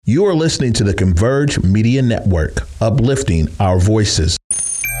You are listening to the Converge Media Network, uplifting our voices. It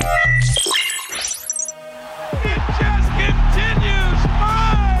just continues.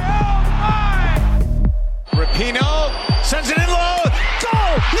 My, oh my. Rapinoe sends it in low.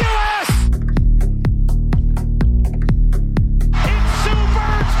 Goal, U.S. It's Sue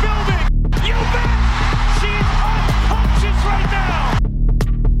Bird's building. You bet. She's unconscious right now.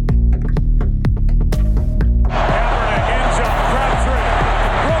 Kaepernick, end zone, Crabtree.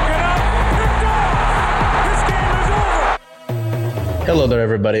 Broken up, picked off. This game is over. Hello there,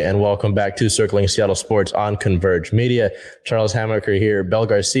 everybody, and welcome back to Circling Seattle Sports on Converge Media. Charles Hamaker here, Bel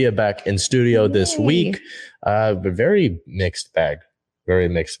Garcia back in studio this week. But very mixed bag. Very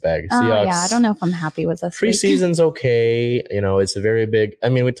mixed bag. Seahawks, yeah, I don't know if I'm happy with this. Preseason's okay. You know, it's a very big, I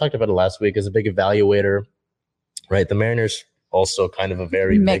mean, we talked about it last week, it's a big evaluator, right? The Mariners also kind of a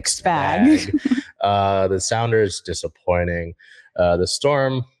very mixed bag. The Sounders, disappointing. The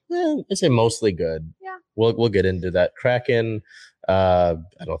Storm, I'd say mostly good. Yeah. We'll get into that. Kraken, I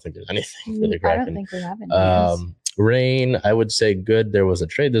don't think there's anything for the Kraken. I don't think we have any. Rain, I would say good. There was a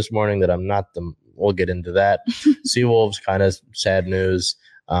trade this morning that we'll get into that. Seawolves, kind of sad news.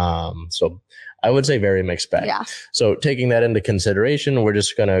 So I would say very mixed bag. Yeah. So taking that into consideration, we're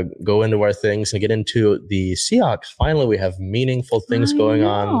just going to go into our things and get into the Seahawks. Finally, we have meaningful things going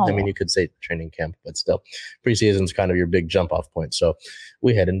on. I mean, you could say training camp, but still preseason's kind of your big jump off point. So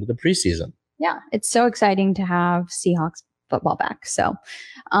we head into the preseason. Yeah. It's so exciting to have Seahawks football back. So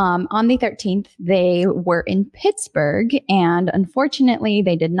on the 13th, they were in Pittsburgh, and unfortunately,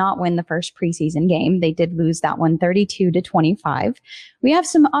 they did not win the first preseason game. They did lose that one 32-25. We have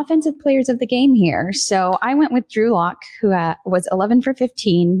some offensive players of the game here. So I went with Drew Lock, who was 11 for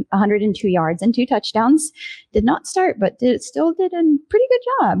 15, 102 yards and 2 touchdowns. Did not start, but still did a pretty good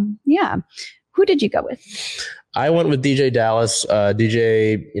job. Yeah. Who did you go with? I went with DJ Dallas.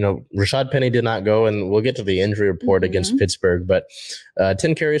 Rashad Penny did not go, and we'll get to the injury report against Pittsburgh, but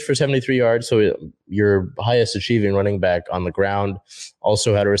 10 carries for 73 yards. So your highest achieving running back on the ground.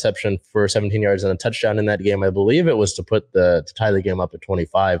 Also had a reception for 17 yards and a touchdown in that game. I believe it was to tie the game up at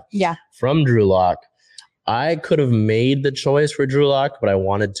 25. Yeah. From Drew Lock. I could have made the choice for Drew Lock, but I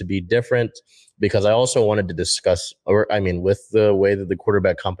wanted to be different because I also wanted to discuss, with the way that the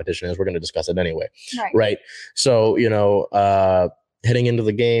quarterback competition is, we're going to discuss it anyway. Right. So, heading into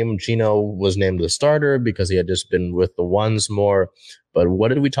the game, Gino was named the starter because he had just been with the ones more. But what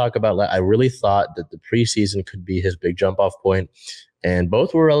did we talk about? I really thought that the preseason could be his big jump off point, and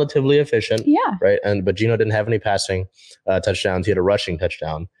both were relatively efficient. Yeah. Right. But Gino didn't have any passing touchdowns. He had a rushing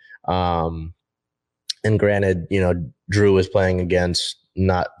touchdown. And granted, Drew was playing against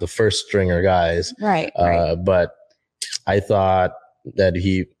not the first stringer guys. Right. But I thought that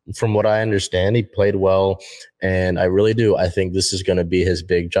from what I understand, he played well. And I really do. I think this is going to be his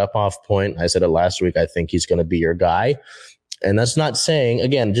big jump off point. I said it last week. I think he's going to be your guy. And that's not saying,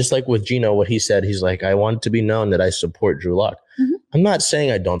 again, just like with Gino, what he said, he's like, I want to be known that I support Drew Lock. Mm-hmm. I'm not saying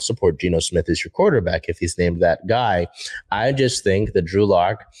I don't support Geno Smith as your quarterback if he's named that guy. I just think that Drew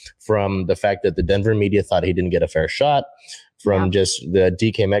Lock, from the fact that the Denver media thought he didn't get a fair shot, from just the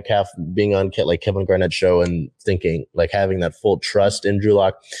DK Metcalf being on like Kevin Garnett's show and thinking, like having that full trust in Drew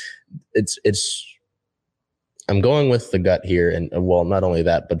Lock, I'm going with the gut here. And well, not only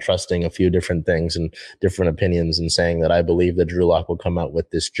that, but trusting a few different things and different opinions and saying that I believe that Drew Lock will come out with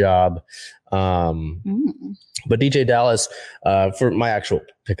this job. But DJ Dallas, for my actual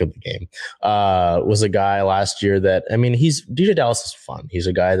pick of the game, was a guy last year that, DJ Dallas is fun. He's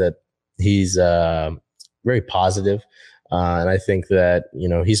a guy that he's very positive. And I think that,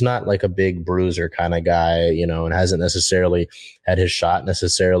 he's not like a big bruiser kind of guy, and hasn't necessarily had his shot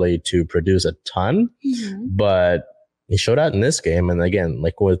necessarily to produce a ton, but he showed out in this game. And again,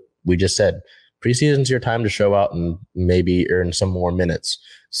 like what we just said, preseason's your time to show out and maybe earn some more minutes.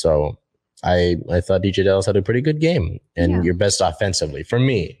 So I thought DJ Dallas had a pretty good game and your best offensively for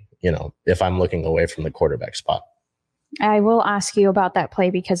me, if I'm looking away from the quarterback spot. I will ask you about that play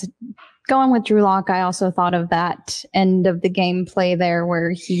because going with Drew Lock, I also thought of that end of the game play there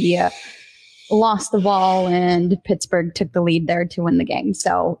where he lost the ball and Pittsburgh took the lead there to win the game.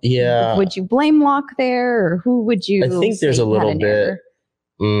 So would you blame Lock there, or who would you? I think there's a little bit.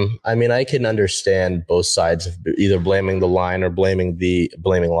 I can understand both sides of either blaming the line or blaming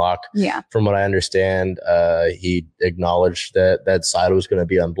Lock. Yeah. From what I understand, he acknowledged that side was going to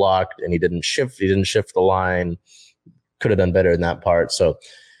be unblocked and he didn't shift the line. Could have done better in that part. So,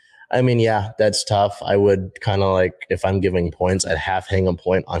 that's tough. I would kind of like, if I'm giving points, I'd half hang a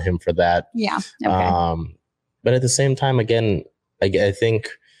point on him for that. Yeah. Okay. But at the same time, again, I think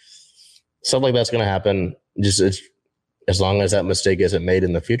stuff like that's going to happen. Just as long as that mistake isn't made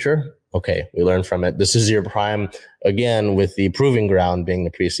in the future, okay, we learn from it. This is your prime, again, with the proving ground being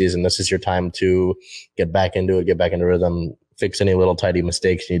the preseason. This is your time to get back into it, get back into rhythm, fix any little tidy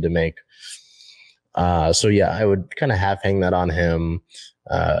mistakes you need to make. So yeah, I would kind of half hang that on him.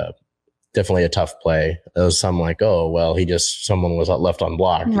 Definitely a tough play. There was some like, oh, well, someone was left on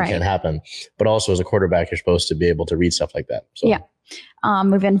block. It can't happen. But also as a quarterback, you're supposed to be able to read stuff like that. So. Yeah.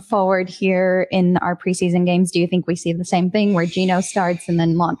 Moving forward here in our preseason games, do you think we see the same thing where Geno starts and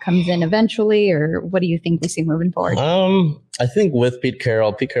then Locke comes in eventually, or what do you think we see moving forward? I think with Pete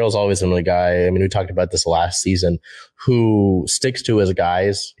Carroll's always been a guy. I mean, we talked about this last season, who sticks to his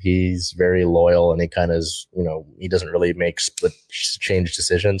guys. He's very loyal, and he kind of, he doesn't really make split change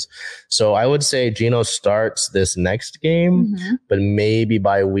decisions. So I would say Geno starts this next game, but maybe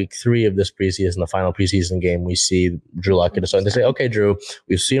by week 3 of this preseason, the final preseason game, we see Drew Lock get a start. And they say, okay, Drew,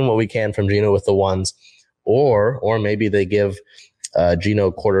 we've seen what we can from Geno with the ones, or maybe they give Geno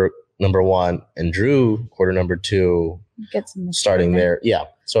quarter number 1 and Drew quarter number 2 starting there. Yeah.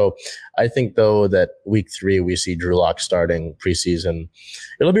 So I think, though, that week 3, we see Drew Lock starting preseason.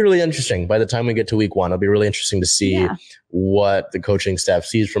 It'll be really interesting. By the time we get to week 1, it'll be really interesting to see what the coaching staff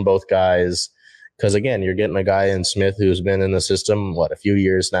sees from both guys. Because, again, you're getting a guy in Smith who's been in the system, a few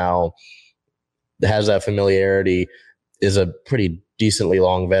years now, has that familiarity, is a pretty decently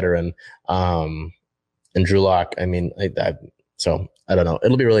long veteran. And Drew Lock, I mean, so I don't know.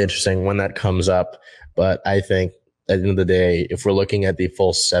 It'll be really interesting when that comes up. But I think at the end of the day, if we're looking at the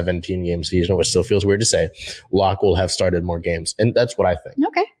full 17-game season, which still feels weird to say, Lock will have started more games. And that's what I think.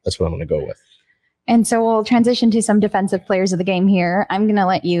 Okay. That's what I'm going to go with. And so we'll transition to some defensive players of the game here. I'm going to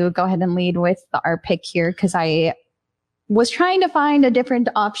let you go ahead and lead with our pick here, because I was trying to find a different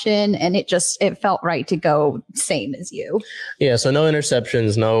option, and it felt right to go same as you. Yeah. So no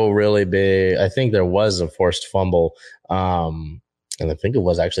interceptions, no really big. I think there was a forced fumble. And I think it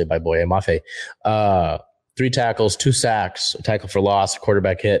was actually by Boye Mafe. 3 tackles, 2 sacks, a tackle for loss,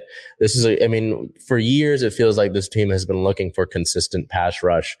 quarterback hit. This is, for years, it feels like this team has been looking for consistent pass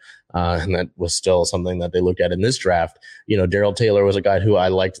rush. And that was still something that they looked at in this draft. Darrell Taylor was a guy who I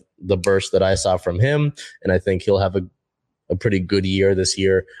liked the burst that I saw from him. And I think he'll have a pretty good year this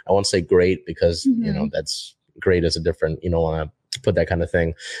year. I won't say great, because, that's great as a different, you don't want to put that kind of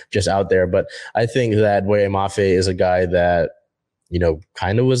thing just out there. But I think that Boye Mafe is a guy that,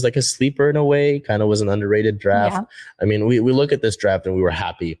 kind of was like a sleeper in a way, kind of was an underrated draft. Yeah. I mean, we look at this draft and we were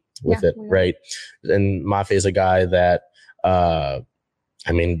happy with it, right? And Mafe is a guy that,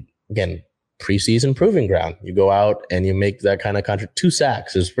 again, preseason proving ground. You go out and you make that kind of contract. 2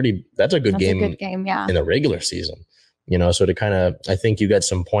 sacks is that's a good game. A good game, yeah. In the regular season. So to kind of, I think you get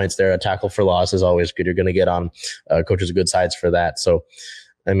some points there. A tackle for loss is always good. You're going to get on coaches' good sides for that. So,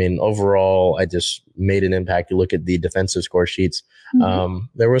 overall, I just made an impact. You look at the defensive score sheets.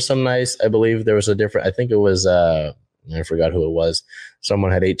 There was some nice, I believe there was a different, I think it was, I forgot who it was.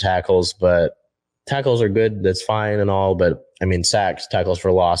 Someone had 8 tackles, but tackles are good. That's fine and all. But sacks, tackles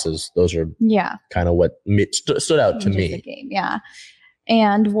for losses, those are kind of what stood out to me. The game, yeah.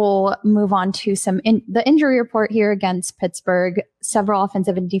 And we'll move on to the injury report here against Pittsburgh. Several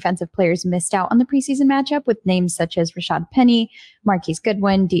offensive and defensive players missed out on the preseason matchup, with names such as Rashad Penny, Marquise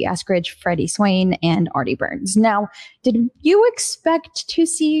Goodwin, Dee Eskridge, Freddie Swain, and Artie Burns. Now, did you expect to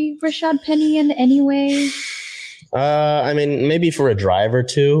see Rashad Penny in any way? Maybe for a drive or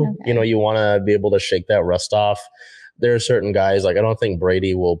two. Okay. You want to be able to shake that rust off. There are certain guys, I don't think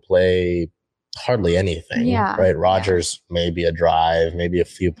Brady will play hardly anything, right? Rodgers, maybe a drive, maybe a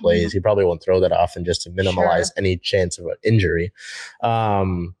few plays. He probably won't throw that often just to minimize any chance of an injury. I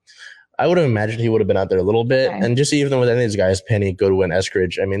would have imagined he would have been out there a little bit. Okay. And just even with any of these guys, Penny, Goodwin,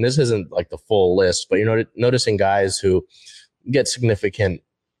 Eskridge, this isn't like the full list, but noticing guys who get significant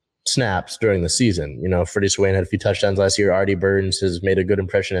snaps during the season. Freddie Swain had a few touchdowns last year. Artie Burns has made a good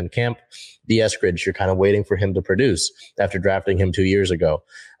impression in camp. Dee Eskridge, you're kind of waiting for him to produce after drafting him 2 years ago.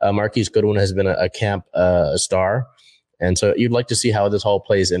 Marquise Goodwin has been a camp star. And so you'd like to see how this all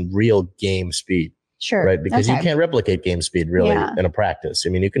plays in real game speed. Sure. Right? Because you can't replicate game speed really in a practice.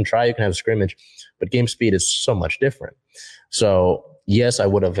 You can try, you can have a scrimmage, but game speed is so much different. So yes, I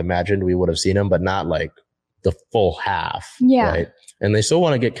would have imagined we would have seen him, but not like the full half. Yeah. Right. And they still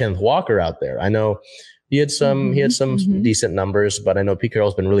want to get Kenneth Walker out there. I know he had some decent numbers, but I know Pete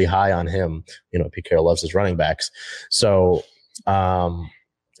Carroll's been really high on him. Pete Carroll loves his running backs. So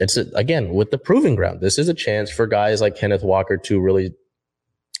it's again with the proving ground. This is a chance for guys like Kenneth Walker to really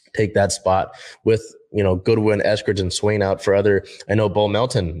take that spot with, Goodwin, Eskridge, and Swain out for other. I know Bo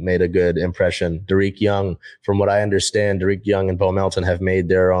Melton made a good impression. Derek Young, from what I understand, Derek Young and Bo Melton have made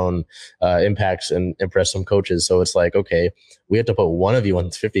their own impacts and impressed some coaches. So it's like, okay, we have to put one of you on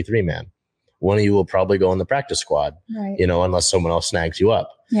 53 man. One of you will probably go in the practice squad, Right. Unless someone else snags you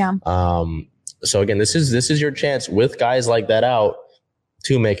up. Yeah. So again, this is your chance with guys like that out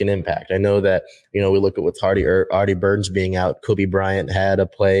to make an impact. I know that, we look at with Artie Burns being out. Kobe Bryant had a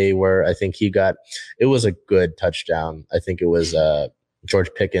play where I think it was a good touchdown. I think it was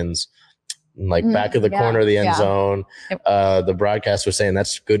George Pickens, back of the corner of the end zone. Yep. The broadcast was saying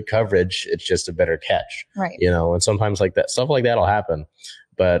that's good coverage. It's just a better catch, Right. And sometimes stuff like that'll happen.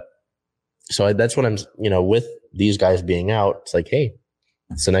 But so that's what I'm, with these guys being out, it's like, hey,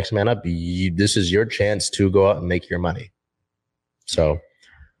 it's the next man up. This is your chance to go out and make your money. So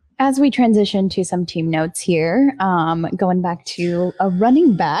as we transition to some team notes here, going back to a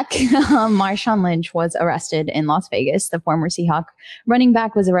running back, Marshawn Lynch was arrested in Las Vegas. The former Seahawk running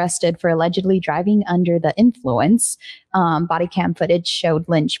back was arrested for allegedly driving under the influence. Body cam footage showed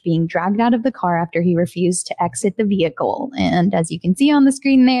Lynch being dragged out of the car after he refused to exit the vehicle. And as you can see on the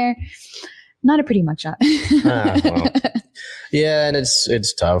screen there, not a pretty mugshot. Well. Yeah, and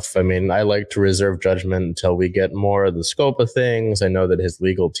it's tough. I mean, I like to reserve judgment until we get more of the scope of things. I know that his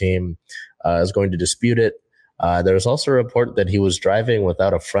legal team is going to dispute it. There's also a report that he was driving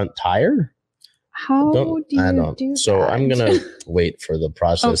without a front tire. How do you do So that? I'm going to wait for the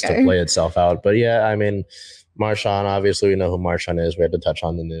process to play itself out. But yeah, I mean, Marshawn, obviously we know who Marshawn is. We had to touch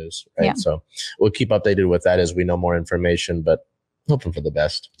on the news, right? Yeah. So we'll keep updated with that as we know more information, but hoping for the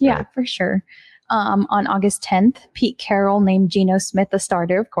best. Yeah, right? for sure. On August 10th, Pete Carroll named Geno Smith the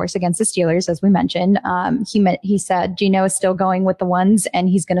starter, of course, against the Steelers, as we mentioned. He said Geno is still going with the ones and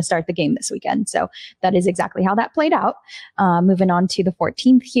he's going to start the game this weekend. So that is exactly how that played out. Moving on to the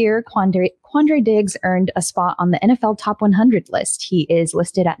 14th here, Quandre Diggs earned a spot on the NFL Top 100 list. He is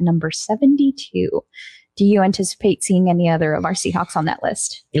listed at number 72. Do you anticipate seeing any other of our Seahawks on that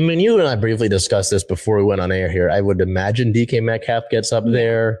list? I mean, you and I briefly discussed this before we went on air here. I would imagine DK Metcalf gets up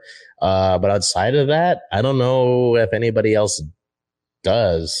there. But outside of that, I don't know if anybody else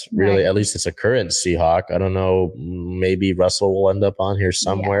does really. Right. At least it's a current Seahawk. I don't know. Maybe Russell will end up on here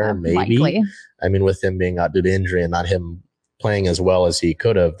somewhere. Yeah, maybe. likely. I mean, with him being out due to injury and not him playing as well as he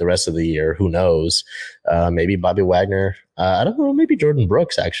could have the rest of the year, who knows? Maybe Bobby Wagner. I don't know. Maybe Jordan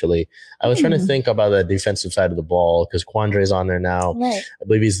Brooks, actually. I was trying to think about the defensive side of the ball because Quandre's on there now. Right. I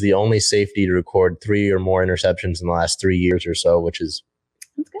believe he's the only safety to record 3 or more interceptions in the last 3 years or so, which is,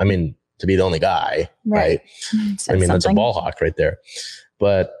 I mean, to be the only guy, right? I mean, that's a ball hawk right there.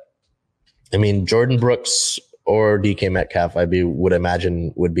 But I mean, Jordan Brooks or DK Metcalf, would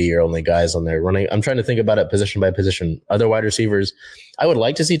imagine would be your only guys on there running. I'm trying to think about it position by position. Other wide receivers, I would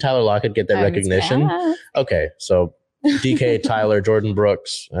like to see Tyler Lockett get that recognition. Okay, so DK, Tyler, Jordan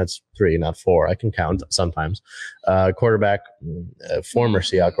Brooks, that's 3, not 4. I can count sometimes. Quarterback, former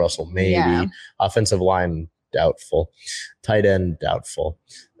Seahawk Russell, maybe. Yeah. Offensive line, doubtful. Tight end, doubtful.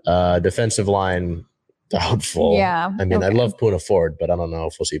 Defensive line, doubtful. Yeah. I mean, I love Poona Ford, but I don't know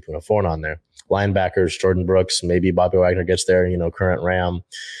if we'll see Poona Ford on there. Linebackers, Jordan Brooks, maybe Bobby Wagner gets there, current Ram.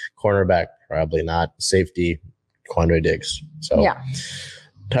 Cornerback, probably not. Safety, Quandre Diggs. So Yeah.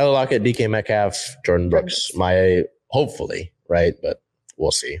 Tyler Lockett, DK Metcalf, Jordan Brooks. Hopefully, right? But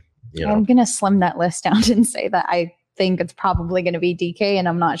we'll see. I'm going to slim that list down and say that I think it's probably going to be DK, and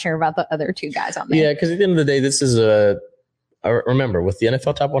I'm not sure about the other 2 guys on there. Yeah, because at the end of the day, this is remember, with the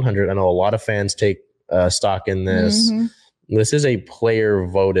NFL Top 100, I know a lot of fans take stock in this. Mm-hmm. This is a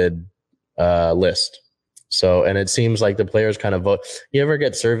player-voted list. So, and it seems like the players kind of vote. You ever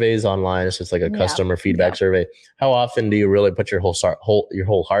get surveys online? It's just like a customer feedback survey. How often do you really put your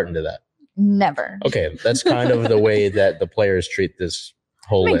whole heart into that? Never. Okay, that's kind of the way that the players treat this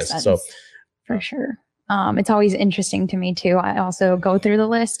whole Makes list. sense. So, for sure. It's always interesting to me too. I also go through the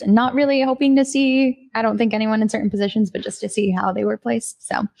list and not really hoping to see, I don't think anyone in certain positions, but just to see how they were placed.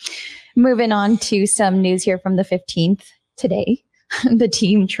 So moving on to some news here from the 15th today, the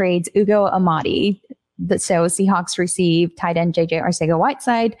team trades Ugo Amadi. So Seahawks receive tight end JJ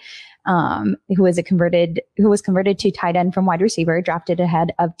Arcega-Whiteside, who was converted to tight end from wide receiver, drafted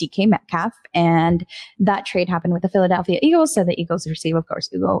ahead of DK Metcalf. And that trade happened with the Philadelphia Eagles. So the Eagles receive, of course,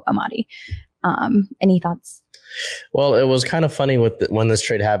 Ugo Amadi. Any thoughts? Well, it was kind of funny when this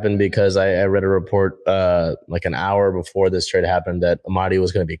trade happened because I read a report like an hour before this trade happened that Amadi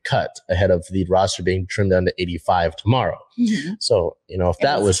was going to be cut ahead of the roster being trimmed down to 85 tomorrow. Mm-hmm. So, if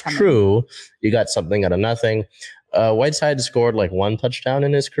that was true, you got something out of nothing. Whiteside scored like 1 touchdown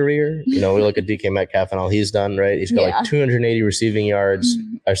in his career. We look at DK Metcalf and all he's done, right? He's got like 280 receiving yards.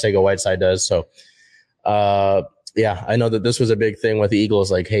 Arcega-Whiteside does. So, I know that this was a big thing with the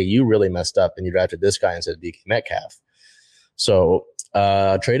Eagles. Like, hey, you really messed up and you drafted this guy instead of DK Metcalf. So,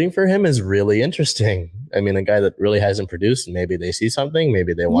 trading for him is really interesting. I mean, a guy that really hasn't produced, and maybe they see something,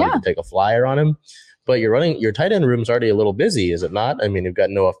 maybe they want to take a flyer on him. But your tight end room's already a little busy, is it not? I mean, you've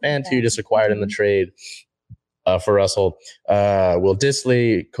got Noah Fant, who you just acquired in the trade for Russell, Will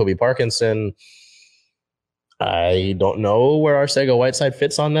Dissly, Kobe Parkinson. I don't know where Arcega-Whiteside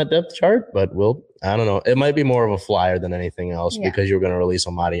fits on that depth chart, but I don't know. It might be more of a flyer than anything else because you're going to release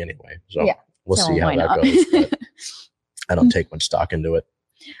Amadi anyway. So we'll see how that goes. But I don't take much stock into it.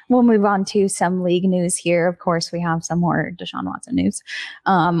 We'll move on to some league news here. Of course, we have some more Deshaun Watson news.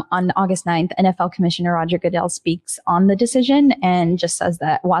 On August 9th, NFL Commissioner Roger Goodell speaks on the decision and just says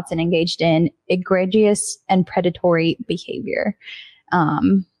that Watson engaged in egregious and predatory behavior.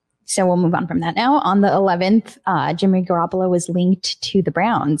 So we'll move on from that now. On the 11th, Jimmy Garoppolo was linked to the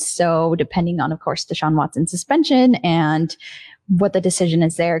Browns. So depending on, of course, Deshaun Watson's suspension and what the decision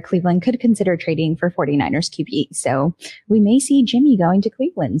is there, Cleveland could consider trading for 49ers QB. So we may see Jimmy going to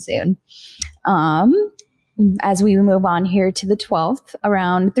Cleveland soon. As we move on here to the 12th,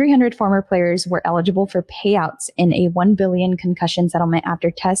 around 300 former players were eligible for payouts in a $1 billion concussion settlement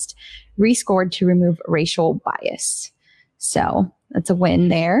after test rescored to remove racial bias. So that's a win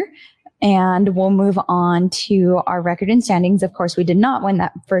there. And we'll move on to our record and standings. Of course, we did not win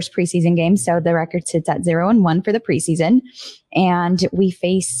that first preseason game, so the record sits at 0-1 for the preseason. And we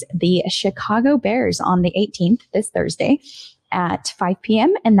face the Chicago Bears on the 18th, this Thursday, at 5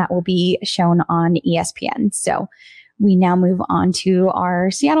 p.m., and that will be shown on ESPN. So we now move on to our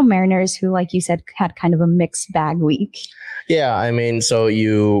Seattle Mariners, who, like you said, had kind of a mixed bag week. Yeah, I mean, so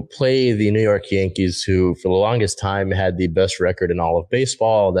you play the New York Yankees, who for the longest time had the best record in all of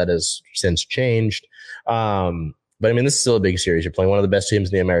baseball. That has since changed. But I mean, this is still a big series. You're playing one of the best teams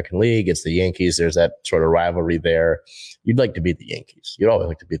in the American League. It's the Yankees. There's that sort of rivalry there. You'd like to beat the Yankees. You'd always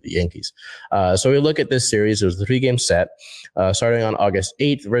like to beat the Yankees. So we look at this series. It was a 3-game set, starting on August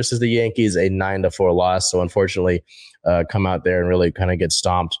 8th versus the Yankees, a 9-4 loss. So unfortunately, come out there and really kind of get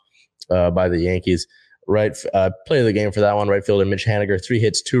stomped by the Yankees. Right, play of the game for that one. Right fielder Mitch Haniger, 3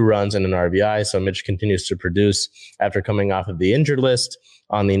 hits, 2 runs, and an RBI. So Mitch continues to produce after coming off of the injured list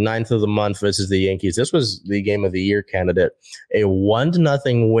on the 9th of the month versus the Yankees. This was the game of the year candidate. A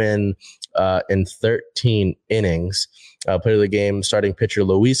 1-0 win in 13 innings. Play of the game, starting pitcher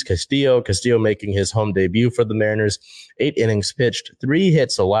Luis Castillo. Castillo making his home debut for the Mariners. 8 innings pitched, 3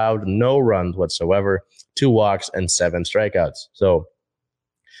 hits allowed, no runs whatsoever, 2 walks, and 7 strikeouts. So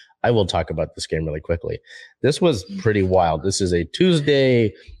I will talk about this game really quickly. This was pretty wild. This is a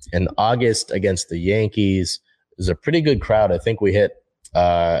Tuesday in August against the Yankees. It was a pretty good crowd. I think we hit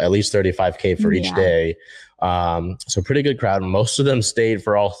at least 35K for each day. So pretty good crowd. Most of them stayed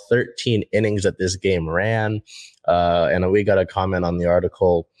for all 13 innings that this game ran. And we got a comment on the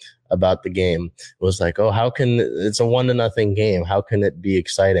article about the game. It was like, it's a 1-0 game. How can it be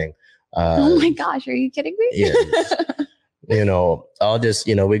exciting? Oh my gosh, are you kidding me? Yeah. I'll just,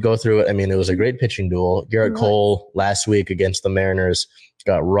 we go through it. I mean, it was a great pitching duel. Garrett Cole last week against the Mariners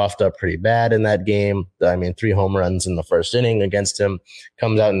got roughed up pretty bad in that game. I mean, 3 home runs in the first inning against him.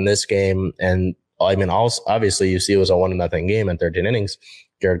 Comes out in this game. And I mean, also, obviously you see it was a 1-0 game in 13 innings.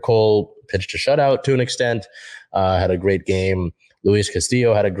 Garrett Cole pitched a shutout to an extent, had a great game. Luis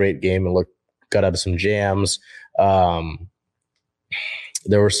Castillo had a great game and got out of some jams.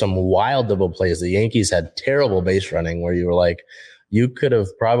 There were some wild double plays. The Yankees had terrible base running where you were like, you could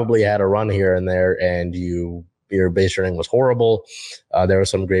have probably had a run here and there, and your base running was horrible. There were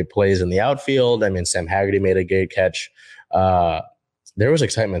some great plays in the outfield. I mean, Sam Haggerty made a great catch. There was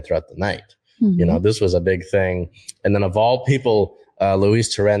excitement throughout the night. Mm-hmm. This was a big thing. And then of all people,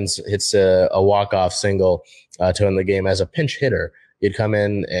 Luis Torrens hits a walk-off single to end the game as a pinch hitter. He'd come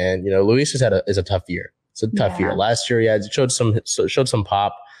in and, Luis is a tough year. It's a tough year. Last year, he showed some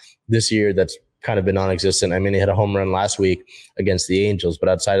pop. This year, that's kind of been non-existent. I mean, he had a home run last week against the Angels, but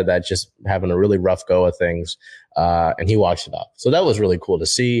outside of that, just having a really rough go of things, and he walks it off. So that was really cool to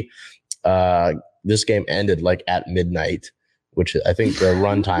see. This game ended like at midnight, which I think the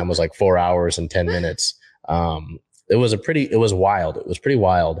run time was like 4 hours and 10 minutes. It was wild. It was pretty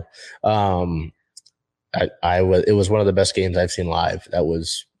wild. It was one of the best games I've seen live. That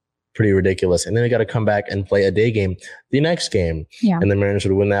was pretty ridiculous. And then they got to come back and play a day game the next game. Yeah. And the Mariners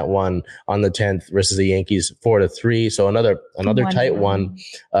would win that one on the 10th versus the Yankees 4-3. So another tight one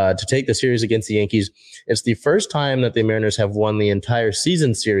to take the series against the Yankees. It's the first time that the Mariners have won the entire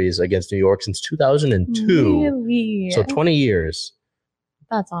season series against New York since 2002. Really? So 20 years.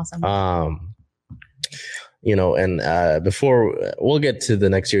 That's awesome. Before we'll get to the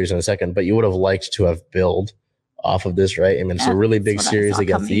next series in a second, but you would have liked to have built off of this, right? I mean, it's a really big series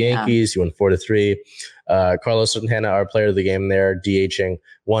against the Yankees. You won 4-3. Carlos Santana, our player of the game there, DHing,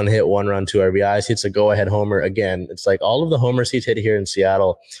 1 hit, 1 run, 2 RBIs. Hits a go-ahead homer. Again, it's like all of the homers he's hit here in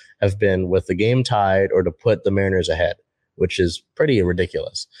Seattle have been with the game tied or to put the Mariners ahead, which is pretty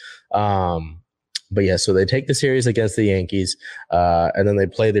ridiculous. But yeah, so they take the series against the Yankees, and then they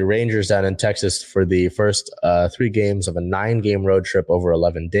play the Rangers down in Texas for the first 3 games of a 9-game road trip over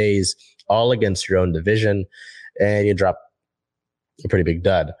 11 days, all against your own division. And you drop a pretty big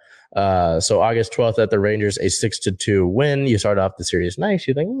dud. So August 12th at the Rangers, a 6-2 win. You start off the series nice.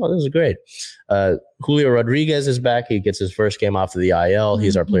 You think, oh, this is great. Julio Rodriguez is back. He gets his first game off of the IL.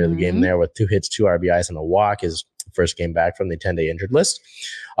 He's our player of the game there with 2 hits, 2 RBIs, and a walk. His first game back from the 10-day injured list.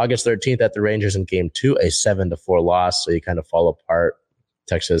 August 13th at the Rangers in game 2, a 7-4 loss. So you kind of fall apart.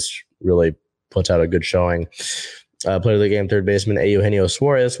 Texas really puts out a good showing. Player of the game, third baseman Eugenio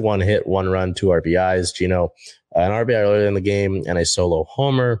Suarez, 1 hit, 1 run, 2 RBIs. Gino, an RBI earlier in the game and a solo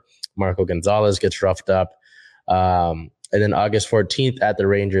homer. Marco Gonzalez gets roughed up. And then August 14th at the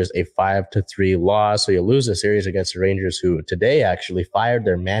Rangers, a 5-3 loss. So you lose a series against the Rangers, who today actually fired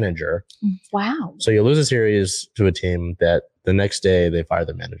their manager. Wow. So you lose a series to a team that the next day they fire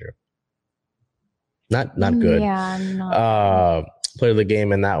their manager. Not good. Yeah, not Player of the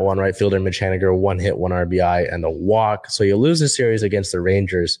game in that one, right fielder Mitch Haniger, 1 hit, 1 RBI, and a walk. So you lose a series against the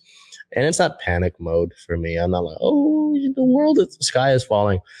Rangers, and it's not panic mode for me. I'm not like, oh, the sky is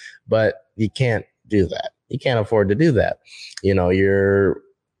falling, but you can't do that. You can't afford to do that.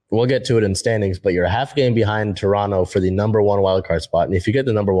 We'll get to it in standings, but you're a half game behind Toronto for the number 1 wildcard spot. And if you get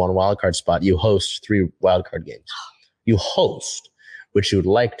the number 1 wildcard spot, you host 3 wildcard games. You host, which you would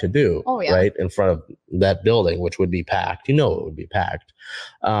like to do, right, in front of that building, which would be packed. It would be packed.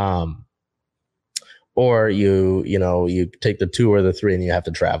 Or you take the 2 or the 3 and you have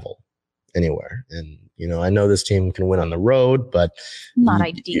to travel anywhere. And, I know this team can win on the road, but not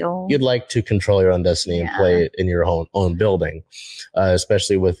ideal. You'd like to control your own destiny and play it in your own building,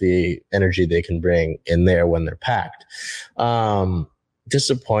 especially with the energy they can bring in there when they're packed.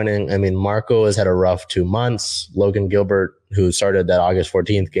 Disappointing. I mean, Marco has had a rough 2 months. Logan Gilbert, who started that August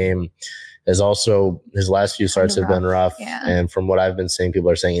 14th game, has also, his last few starts have been rough. Yeah. And from what I've been seeing, people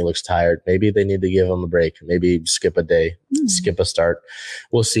are saying he looks tired. Maybe they need to give him a break. Maybe skip a day, skip a start.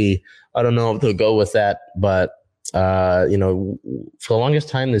 We'll see. I don't know if they'll go with that, but, for the longest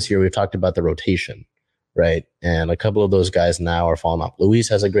time this year, we've talked about the rotation, right? And a couple of those guys now are falling off. Luis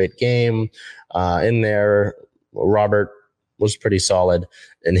has a great game in there. Robert was pretty solid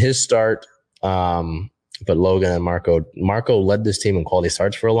in his start. But Logan and Marco led this team in quality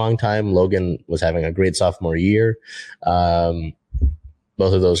starts for a long time. Logan was having a great sophomore year. Both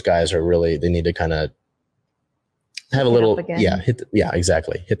of those guys are really, they need to kind of have a little, hit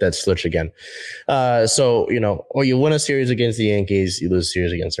that switch again. Or you win a series against the Yankees, you lose a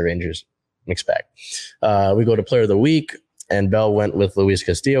series against the Rangers. Mixed bag. We go to player of the week, and Bell went with Luis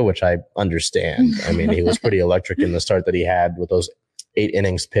Castillo, which I understand. I mean, he was pretty electric in the start that he had with those 8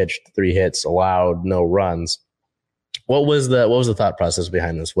 innings pitched, 3 hits allowed, no runs. What was the thought process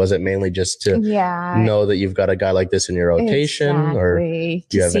behind this? Was it mainly just to know that you've got a guy like this in your rotation, or do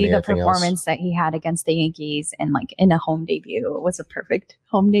you have anything else? The performance that he had against the Yankees and like in a home debut, it was a perfect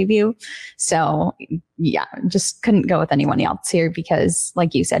home debut. So just couldn't go with anyone else here because,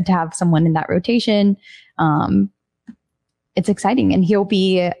 like you said, to have someone in that rotation, it's exciting, and he'll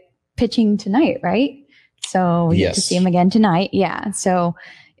be pitching tonight, right? So we get to see him again tonight. Yeah. So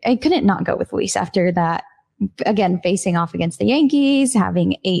I couldn't not go with Luis after that. Again, facing off against the Yankees,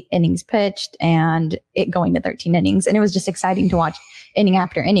 having 8 innings pitched and it going to 13 innings. And it was just exciting to watch inning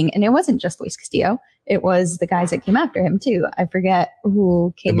after inning. And it wasn't just Luis Castillo. It was the guys that came after him too. I forget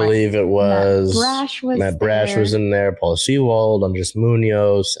who came. I believe it was Matt Brash was in there. Paul Sewald, Andres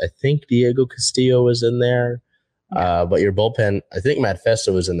Munoz. I think Diego Castillo was in there. Yeah. But your bullpen, I think Matt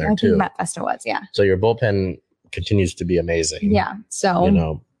Festa was in there too. Matt Festa was, yeah. So your bullpen continues to be amazing. Yeah.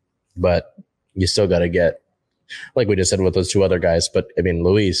 So, but you still got to get, like we just said with those 2 other guys. But I mean,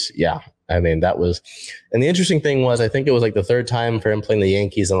 Luis, that was, and the interesting thing was, I think it was like the 3rd time for him playing the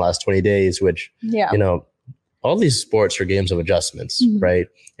Yankees in the last 20 days, which, all these sports are games of adjustments, right?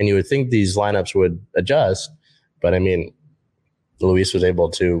 And you would think these lineups would adjust, but I mean, Luis was able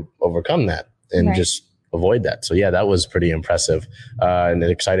to overcome that and just avoid that. So, yeah, that was pretty impressive and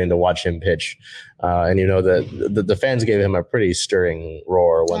exciting to watch him pitch. And, the fans gave him a pretty stirring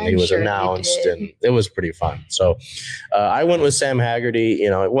roar when he was announced, and it was pretty fun. So I went with Sam Haggerty.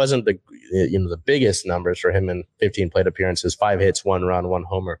 It wasn't the biggest numbers for him in 15 plate appearances, 5 hits, 1 run, 1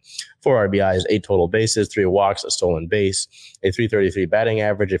 homer, 4 RBIs, 8 total bases, 3 walks, a stolen base, a 333 batting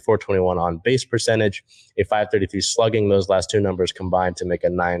average, a 421 on base percentage, a 533 slugging. Those last 2 numbers combined to make a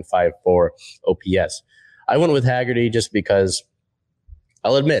 954 OPS. I went with Haggerty just because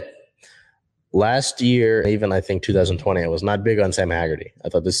I'll admit, last year, even I think 2020, I was not big on Sam Haggerty. I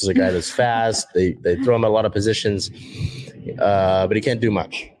thought this is a guy that's fast. They throw him at a lot of positions, but he can't do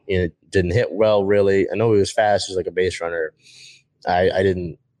much. Didn't hit well, really. I know he was fast. He was like a base runner.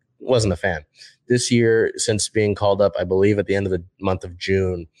 I wasn't a fan. This year, since being called up, I believe at the end of the month of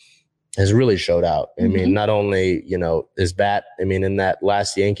June, has really showed out. I mean, not only, his bat, in that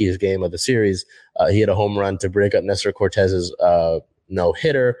last Yankees game of the series, he hit a home run to break up Nestor Cortez's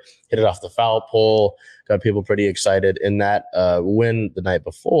no-hitter, hit it off the foul pole, got people pretty excited. In that win the night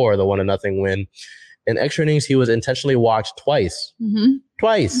before, the 1-0 win, in extra innings, he was intentionally walked twice.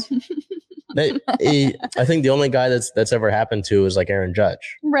 Twice. I think the only guy that's ever happened to is like Aaron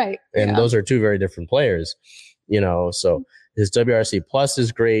Judge. Right. And those are 2 very different players, so his WRC plus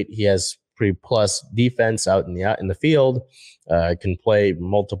is great. He has pretty plus defense out in the field. Can play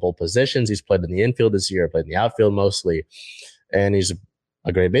multiple positions. He's played in the infield this year, played in the outfield mostly. And he's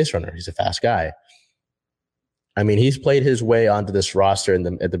a great base runner. He's a fast guy. He's played his way onto this roster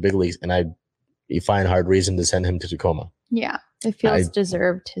at the big leagues, and you find hard reason to send him to Tacoma. Yeah, it feels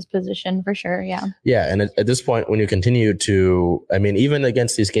deserved his position for sure. Yeah. Yeah, and at this point, when you continue to, even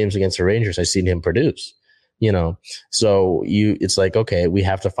against these games against the Rangers, I've seen him produce. So it's like, okay, we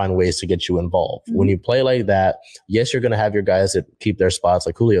have to find ways to get you involved. When you play like that, yes, you're going to have your guys that keep their spots,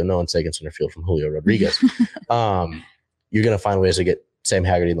 like Julio. No one's taking center field from Julio Rodriguez. You're going to find ways to get Sam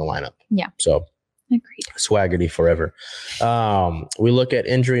Haggerty in the lineup. Yeah. So agreed. Swaggerty forever. We look at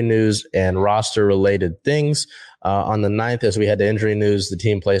injury news and roster related things. On the 9th, as we had the injury news, the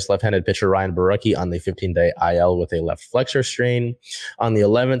team placed left-handed pitcher Ryan Borucki on the 15-day IL with a left flexor strain. On the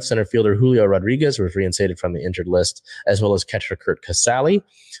 11th, center fielder Julio Rodriguez was reinstated from the injured list, as well as catcher Kurt Casale.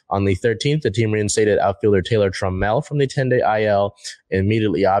 On the 13th, the team reinstated outfielder Taylor Trammell from the 10-day IL,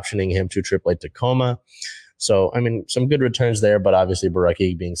 immediately optioning him to AAA Tacoma. So, some good returns there, but obviously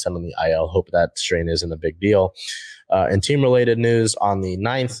Borucki being sent on the IL, hope that strain isn't a big deal. In team-related news, on the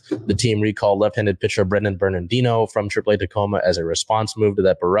 9th, the team recalled left-handed pitcher Brendan Bernardino from AAA Tacoma as a response move to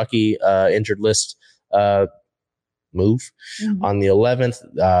that Borucki injured list move. On the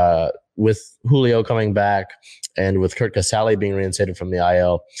 11th, with Julio coming back and with Kurt Casale being reinstated from the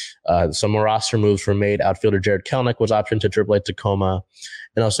IL, some roster moves were made. Outfielder Jared Kelenic was optioned to AAA Tacoma.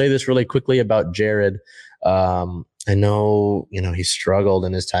 And I'll say this really quickly about Jared. I know, he struggled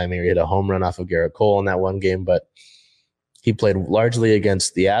in his time here. He hit a home run off of Garrett Cole in that one game, but he played largely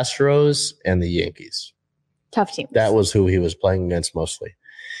against the Astros and the Yankees. Tough teams. That was who he was playing against mostly.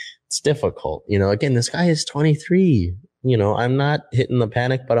 It's difficult. Again, this guy is 23. I'm not hitting the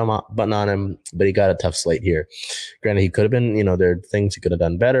panic button on him, but he got a tough slate here. Granted, he could have been, there are things he could have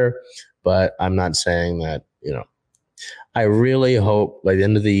done better, but I'm not saying that, I really hope by the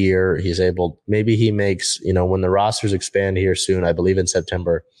end of the year maybe he makes, when the rosters expand here soon, I believe in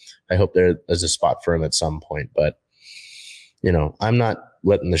September, I hope there is a spot for him at some point. But, I'm not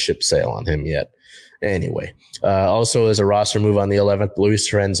letting the ship sail on him yet. Anyway, also as a roster move on the 11th, Luis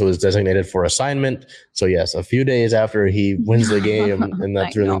Torrens was designated for assignment. So yes, a few days after he wins the game in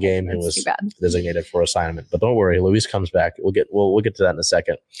that thrilling game, he was designated for assignment. But don't worry, Luis comes back. We'll get to that in a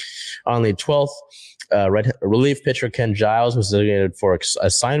second. On the 12th, relief pitcher Ken Giles was designated for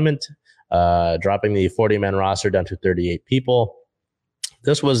assignment, dropping the 40-man roster down to 38 people.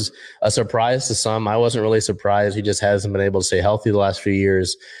 This was a surprise to some. I wasn't really surprised. He just hasn't been able to stay healthy the last few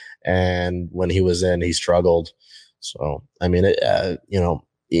years. And when he was in, he struggled. So, in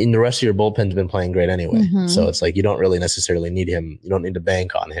the rest of your bullpen's been playing great anyway. So it's like you don't really necessarily need him. You don't need to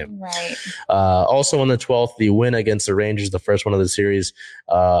bank on him. Right. Also on the 12th, the win against the Rangers, the first one of the series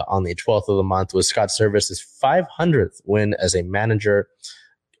on the 12th of the month, was Scott Servais' 500th win as a manager.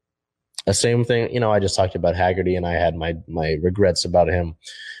 The same thing, I just talked about Haggerty, and I had my regrets about him.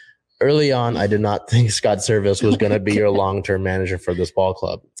 Early on, I did not think Scott Servais was going to be your long-term manager for this ball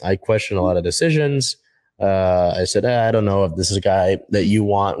club. I questioned a lot of decisions. I said, I don't know if this is a guy that you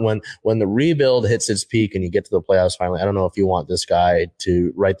want. When the rebuild hits its peak and you get to the playoffs finally, I don't know if you want this guy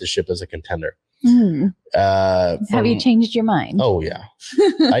to right the ship as a contender. Have you changed your mind? Oh, yeah.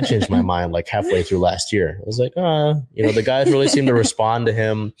 I changed my mind like halfway through last year. I was like, the guys really seem to respond to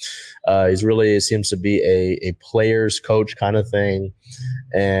him. He's really seems to be a player's coach kind of thing.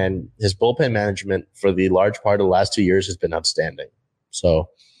 And his bullpen management for the large part of the last 2 years has been outstanding. So,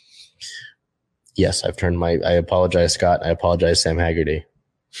 yes, I apologize, Scott. I apologize, Sam Haggerty.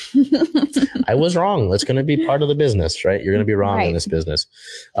 I was wrong. That's going to be part of the business, right? You're going to be wrong in this business.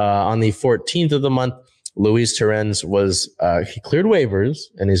 On the 14th of the month, Luis Torrens he cleared waivers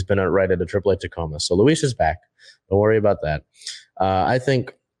and he's been right at a AAA Tacoma. So Luis is back. Don't worry about that. I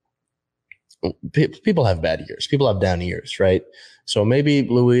think people have bad years. People have down years, right? So maybe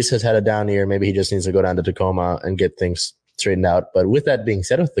Luis has had a down year. Maybe he just needs to go down to Tacoma and get things straightened out. But with that being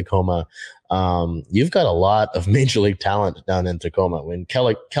said, with Tacoma, you've got a lot of major league talent down in Tacoma. When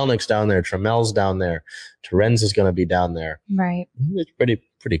Kelnick's down there, Trammell's down there, Torrens is going to be down there. Right. It's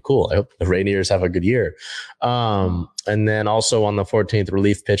pretty cool. I hope the Rainiers have a good year. And then also on the 14th,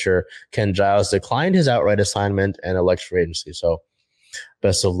 relief pitcher Ken Giles declined his outright assignment and elects free agency. So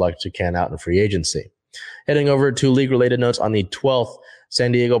best of luck to Ken out in free agency. Heading over to league-related notes on the 12th,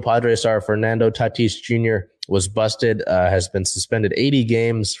 San Diego Padres star Fernando Tatis Jr. was busted, has been suspended 80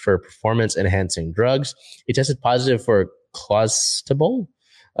 games for performance-enhancing drugs. He tested positive for clostebol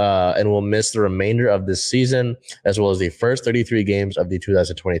and will miss the remainder of this season, as well as the first 33 games of the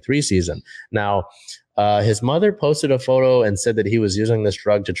 2023 season. Now, his mother posted a photo and said that he was using this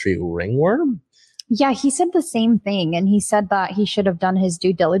drug to treat ringworm. Yeah, he said the same thing. And he said that he should have done his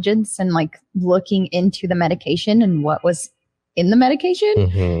due diligence and looking into the medication and what was in the medication.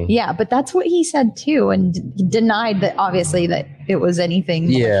 Mm-hmm. Yeah, but that's what he said too. And he denied that obviously that it was anything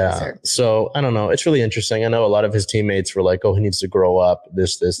malicious. Yeah. So I don't know. It's really interesting. I know a lot of his teammates were like, oh, he needs to grow up,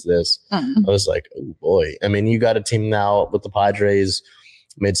 this. Mm-hmm. I was like, oh boy. I mean, you got a team now with the Padres,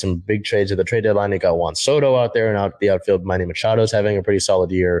 made some big trades at the trade deadline. They got Juan Soto out there and out the outfield. Manny Machado's having a pretty solid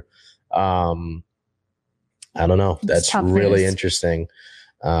year. I don't know. That's really interesting.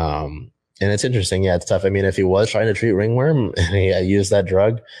 And it's interesting. Yeah, it's tough. I mean, if he was trying to treat ringworm and he used that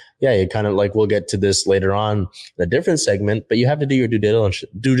drug, yeah, you kind of we'll get to this later on in a different segment, but you have to do your due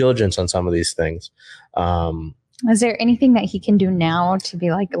diligence on some of these things. Is there anything that he can do now to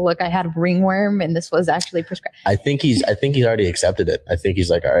be like, look, I had ringworm and this was actually prescribed? I think he's already accepted it. I think he's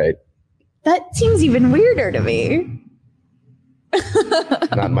like, all right. That seems even weirder to me.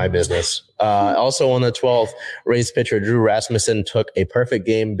 Not my business. Also on the 12th, Rays pitcher Drew Rasmussen took a perfect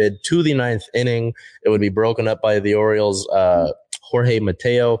game bid to the 9th inning. It would be broken up by the Orioles' Jorge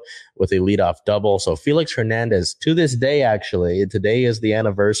Mateo with a leadoff double. So Felix Hernandez, to this day, actually, today is the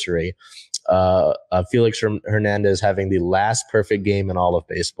anniversary. Felix Hernandez having the last perfect game in all of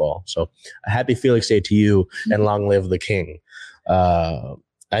baseball. So a happy Felix Day to you, and long live the king.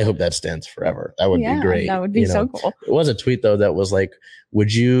 I hope that stands forever. That would be great. That would be so cool. It was a tweet, though, that was like,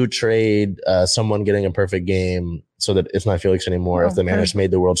 would you trade someone getting a perfect game so that it's not Felix anymore if the Mariners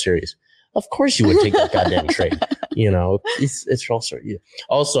made the World Series? Of course you would take that goddamn trade. It's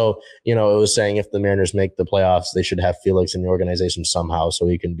also, it was saying if the Mariners make the playoffs, they should have Felix in the organization somehow so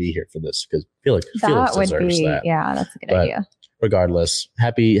he can be here for this, because Felix deserves that. Yeah, that's a good idea. Regardless,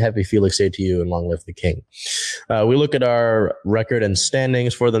 happy Felix Day to you, and long live the king. We look at our record and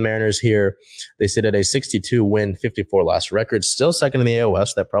standings for the Mariners here. They sit at a 62 win, 54 loss record, still second in the AL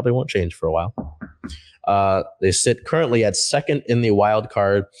West. That probably won't change for a while. They sit currently at second in the wild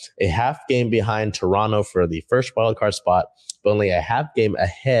card, a half game behind Toronto for the first wild card spot, but only a half game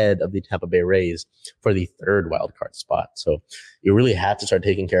ahead of the Tampa Bay Rays for the third wild card spot. So you really have to start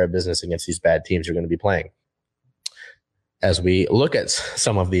taking care of business against these bad teams you're going to be playing. As we look at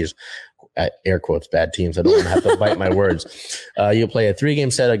some of these air quotes bad teams, I don't have to bite my words. You'll play a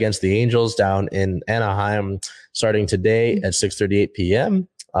 3-game set against the Angels down in Anaheim starting today at 6:38 p.m.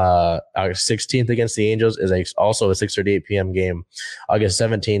 August 16th against the Angels is also a 6:38 p.m. game. August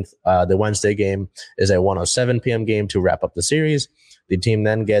 17th, the Wednesday game, is a 1:07 p.m. game to wrap up the series. The team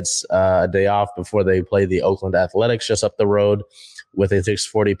then gets a day off before they play the Oakland Athletics just up the road with a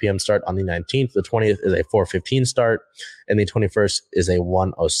 6:40 p.m. start on the 19th. The 20th is a 4:15 start, and the 21st is a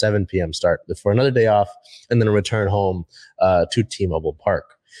 1:07 p.m. start before another day off, and then a return home to T-Mobile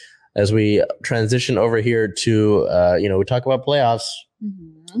Park. As we transition over here to, we talk about playoffs.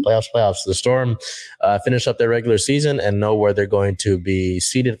 Mm-hmm. Playoffs. The Storm finish up their regular season and know where they're going to be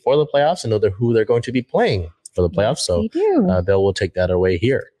seated for the playoffs and know who they're going to be playing for the playoffs. So Bill will take that away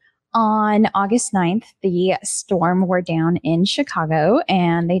here. On August 9th, the Storm were down in Chicago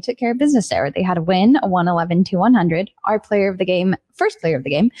and they took care of business there. They had a win, 111-100. Our first player of the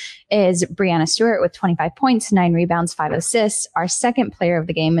game is Brianna Stewart with 25 points, 9 rebounds, 5 assists. Our second player of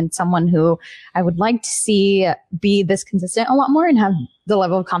the game, and someone who I would like to see be this consistent a lot more and have the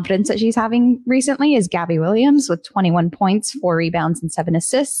level of confidence that she's having recently, is Gabby Williams with 21 points, 4 rebounds, and 7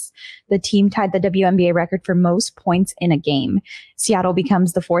 assists. The team tied the WNBA record for most points in a game. Seattle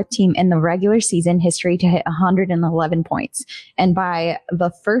becomes the 4th team in the regular season history to hit 111 points. And by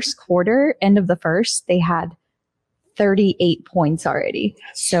the first quarter, end of the first, they had 38 points already.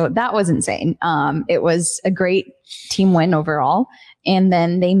 So that was insane. It was a great team win overall. And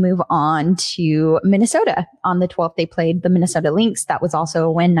then they move on to Minnesota. On the 12th, they played the Minnesota Lynx. That was also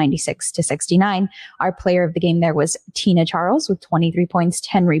a win, 96-69. Our player of the game there was Tina Charles with 23 points,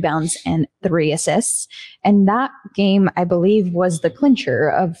 10 rebounds, and 3 assists. And that game, I believe, was the clincher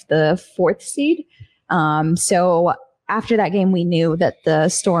of the 4th seed. So after that game, we knew that the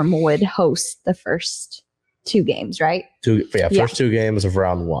Storm would host the first 2 games, right? First 2 games of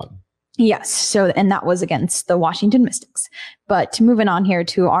round 1. Yes. So, and that was against the Washington Mystics. But moving on here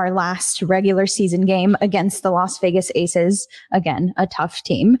to our last regular season game against the Las Vegas Aces. Again, a tough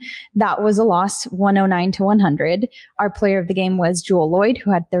team. That was a loss, 109-100. Our player of the game was Jewel Lloyd,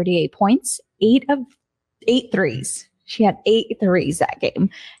 who had 38 points, 8 threes. She had 8 threes that game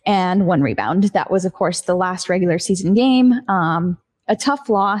and 1 rebound. That was, of course, the last regular season game. A tough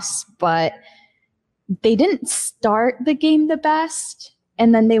loss, but they didn't start the game the best.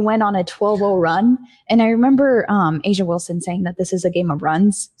 And then they went on a 12-0 run. And I remember Asia Wilson saying that this is a game of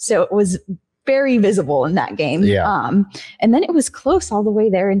runs. So it was very visible in that game. Yeah. And then it was close all the way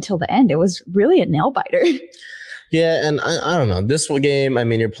there until the end. It was really a nail biter. Yeah, and I don't know. This game, I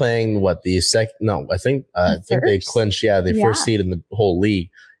mean, you're playing the second? No, I think they clinched, the first seed in the whole league.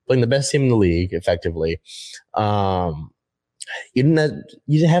 Playing the best team in the league, effectively. You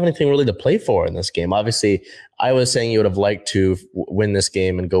didn't have anything really to play for in this game. Obviously, I was saying you would have liked to win this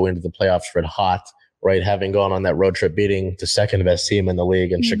game and go into the playoffs red hot, right? Having gone on that road trip, beating the second best team in the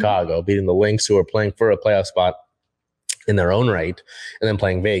league in Chicago, beating the Lynx, who are playing for a playoff spot in their own right, and then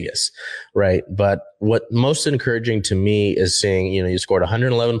playing Vegas, right? But what most encouraging to me is seeing, you scored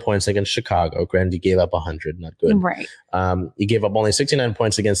 111 points against Chicago. Granted, you gave up 100, not good. Right. You gave up only 69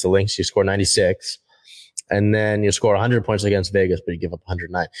 points against the Lynx. You scored 96. And then you score 100 points against Vegas, but you give up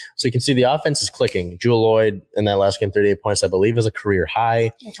 109. So you can see the offense is clicking. Jewel Lloyd in that last game, 38 points, I believe, is a career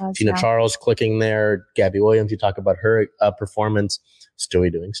high. Tina Charles clicking there. Gabby Williams, you talk about her performance. Stewie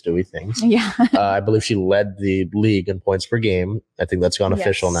doing Stewie things. Yeah. I believe she led the league in points per game. I think that's gone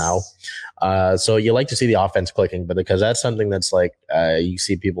official now. So you like to see the offense clicking, but because that's something that's like you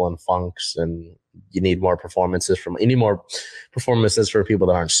see people in funks, and you need more performances for people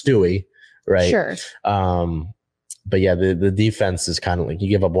that aren't Stewie. Right. Sure. But yeah, the defense is kind of like you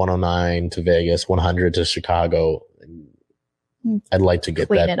give up 109 to Vegas, 100 to Chicago. I'd like to get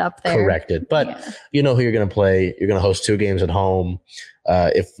Clean that it up there. corrected. But you know who you're going to play. You're going to host 2 games at home.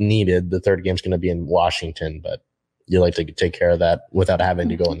 If needed, the third game's going to be in Washington, but you like to take care of that without having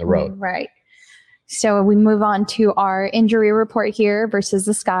to go on the road. Right. So we move on to our injury report here versus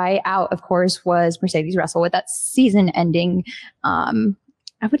the Sky. Out, of course, was Mercedes Russell with that season-ending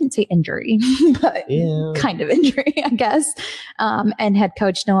I wouldn't say injury, but kind of injury, I guess. And head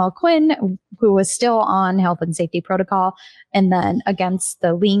coach Noelle Quinn, who was still on health and safety protocol. And then against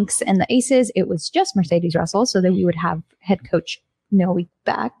the Lynx and the Aces, it was just Mercedes Russell, so that we would have head coach Noelle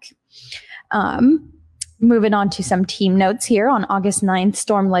back. Moving on to some team notes here. On August 9th,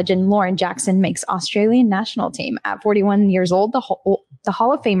 Storm legend Lauren Jackson makes Australian national team. At 41 years old, the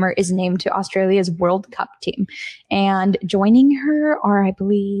Hall of Famer is named to Australia's World Cup team. And joining her are, I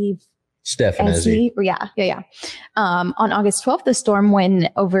believe, Steph and Ezzy. Yeah. On August 12th, the Storm win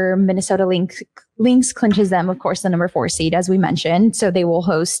over Minnesota Lynx clinches them, of course, the number 4 seed, as we mentioned. So they will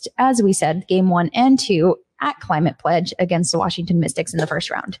host, as we said, game 1 and 2 at Climate Pledge against the Washington Mystics in the first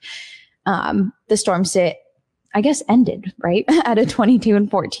round. The Storm ended, right, at a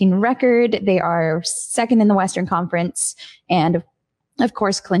 22-14 record. They are second in the Western Conference and, of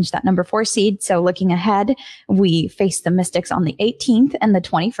course, clinched that number 4 seed. So looking ahead, we face the Mystics on the 18th and the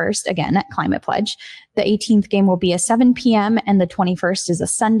 21st, again, at Climate Pledge. The 18th game will be a 7 p.m. and the 21st is a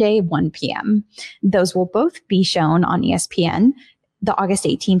Sunday, 1 p.m. Those will both be shown on ESPN. The August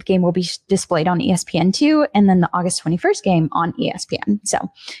 18th game will be displayed on ESPN2, and then the August 21st game on ESPN. So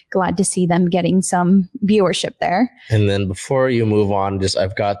glad to see them getting some viewership there. And then before you move on,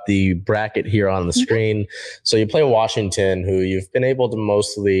 I've got the bracket here on the screen. So you play Washington, who you've been able to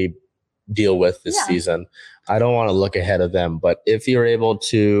mostly deal with this season. I don't want to look ahead of them, but if you're able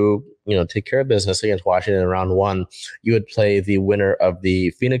to, take care of business against Washington in round 1, you would play the winner of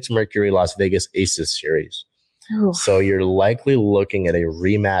the Phoenix Mercury Las Vegas Aces series. Ooh, So you're likely looking at a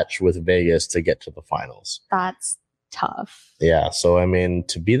rematch with Vegas to get to the finals. that's tough. Yeah. So,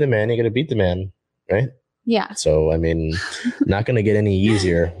 to be the man, you got to beat the man, right? Yeah. So, not going to get any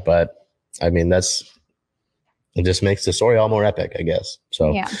easier, but it just makes the story all more epic, I guess.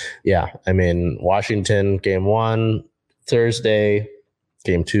 So, Washington, game 1, Thursday,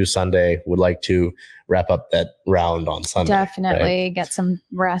 game 2, Sunday. Would like to wrap up that round on Sunday. Definitely get some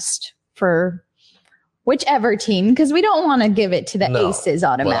rest for whichever team, because we don't want to give it to the No. Aces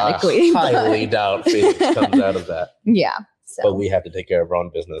automatically. Well, I highly doubt Phoenix comes out of that. Yeah. So. But we have to take care of our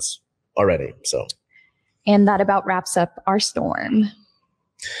own business already. So, And that about wraps up our storm.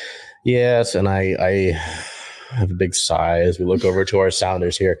 yes, and I have a big sigh as we look over to our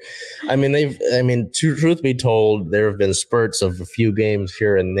Sounders here. Truth be told, there have been spurts of a few games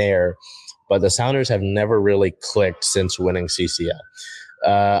here and there, but the Sounders have never really clicked since winning CCL.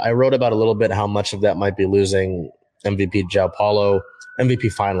 I wrote about a little bit how much of that might be losing MVP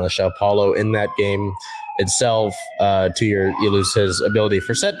finalist João Paulo in that game itself. You lose his ability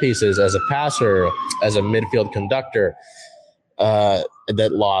for set pieces as a passer, as a midfield conductor.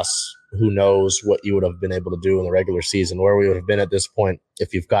 That loss, who knows what you would have been able to do in the regular season, where we would have been at this point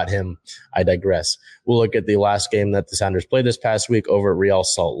if you've got him. I digress. We'll look at the last game that the Sounders played this past week over at Real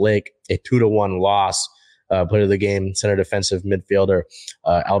Salt Lake, a 2-1 loss. Player of the game, center defensive midfielder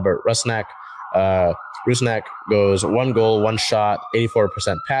Albert Rusnak. Rusnak goes 1 goal, 1 shot,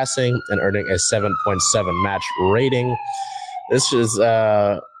 84% passing, and earning a 7.7 match rating. This was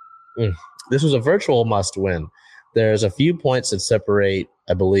a virtual must win. There's a few points that separate,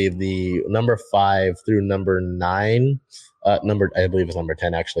 I believe, the number 5 through number 9, I believe it's number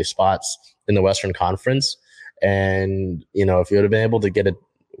 10 actually, spots in the Western Conference. And, if you would have been able to get a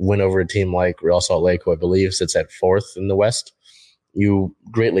win over a team like Real Salt Lake, who I believe sits at 4th in the West, you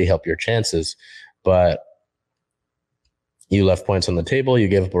greatly help your chances. But you left points on the table. You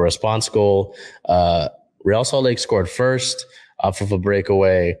gave up a response goal. Real Salt Lake scored first off of a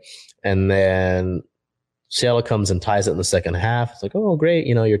breakaway, and then Seattle comes and ties it in the second half. It's like, oh, great.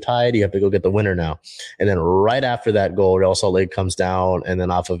 You're tied. You have to go get the winner now. And then right after that goal, Real Salt Lake comes down, and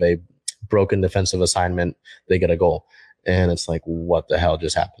then off of a broken defensive assignment, they get a goal. And it's like, what the hell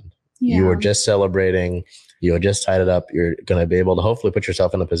just happened? Yeah. You were just celebrating. You had just tied it up. You're going to be able to hopefully put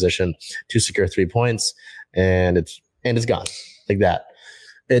yourself in a position to secure 3 points, and it's gone like that.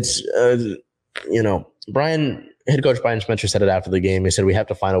 It's, head coach Brian Spencer said it after the game. He said, we have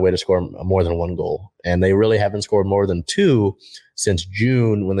to find a way to score more than 1 goal. And they really haven't scored more than 2 since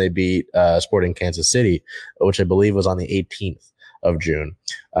June when they beat Sporting Kansas City, which I believe was on the 18th of June.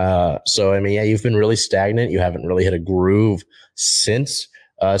 You've been really stagnant. You haven't really hit a groove since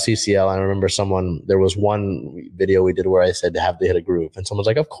CCL. I remember there was one video we did where I said, have they hit a groove? And someone's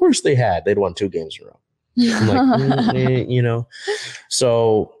like, of course they had. They'd won 2 games in a row. I'm like,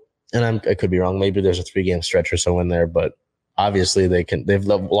 So, and I could be wrong. Maybe there's a 3-game stretch or so in there, but obviously they've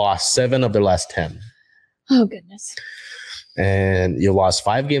lost 7 of their last 10. Oh, goodness. And you lost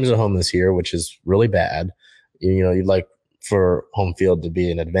 5 games at home this year, which is really bad. You'd like for home field to be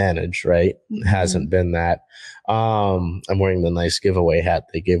an advantage, right? Mm-hmm. Hasn't been that. I'm wearing the nice giveaway hat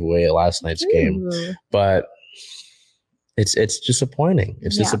they gave away at last night's game, but it's disappointing.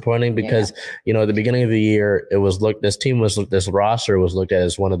 It's disappointing because, at the beginning of the year, this roster was looked at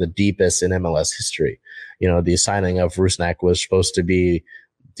as one of the deepest in MLS history. The signing of Rusnak was supposed to be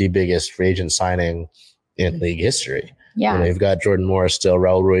the biggest free agent signing in league history. Yeah. You've got Jordan Morris still.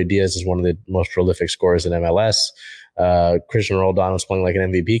 Raul Ruiz is one of the most prolific scorers in MLS. Christian Roldan was playing like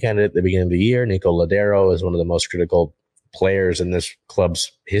an MVP candidate at the beginning of the year. Nico Ladero is one of the most critical players in this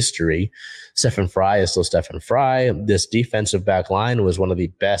club's history. Stephen Fry is still Stephen Fry. This defensive back line was one of the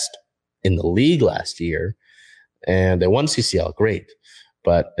best in the league last year. And they won CCL. Great.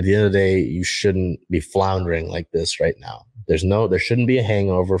 But at the end of the day, you shouldn't be floundering like this right now. There shouldn't be a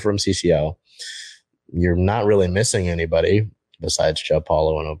hangover from CCL. You're not really missing anybody besides João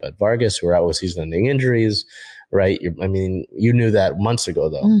Paulo and Obed Vargas, who are out with season-ending injuries, right? You knew that months ago,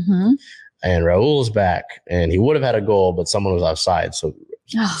 though. Mm-hmm. And Raul's back, and he would have had a goal, but someone was offside. So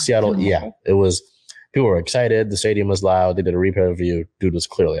Seattle, it was. People were excited. The stadium was loud. They did a replay review. Dude was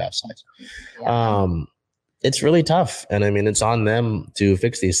clearly offside. Yeah. It's really tough, and it's on them to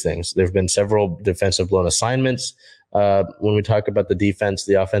fix these things. There have been several defensive blown assignments. When we talk about the defense,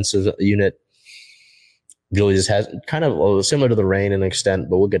 the offensive unit really just has kind of similar to the Reign in an extent,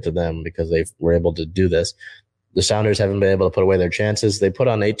 but we'll get to them because they were able to do this. The Sounders haven't been able to put away their chances. They put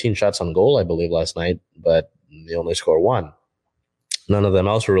on 18 shots on goal, I believe, last night, but they only score 1. None of them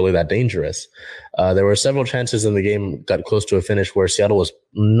else were really that dangerous. There were several chances in the game, got close to a finish, where Seattle was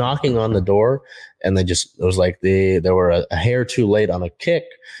knocking on the door, and it was like they were a hair too late on a kick,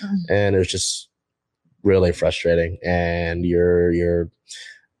 and it was just really frustrating. And you're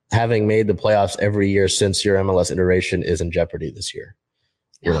having made the playoffs every year since your MLS iteration is in jeopardy this year.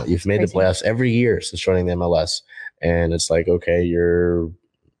 You've made the playoffs every year since joining the MLS, and it's like, okay,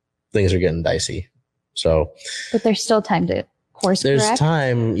 things are getting dicey. So, but there's still time to course correct. There's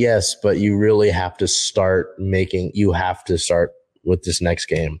time, yes, but you really have to start with this next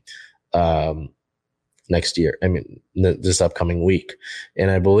game next year. I mean, this upcoming week.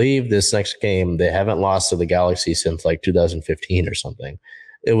 And I believe this next game, they haven't lost to the Galaxy since like 2015 or something.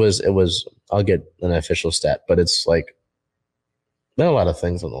 It was, I'll get an official stat, but it's like, there are a lot of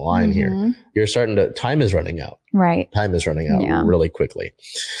things on the line here. Time is running out. Right. Time is running out really quickly.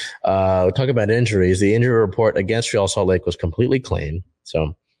 We'll talk about injuries. The injury report against Real Salt Lake was completely clean.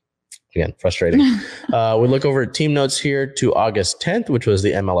 So, again, frustrating. We look over team notes here to August 10th, which was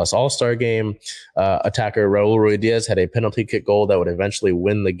the MLS All-Star game. Attacker Raul Ruidiaz had a penalty kick goal that would eventually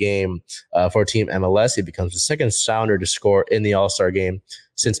win the game for Team MLS. He becomes the second Sounder to score in the All-Star game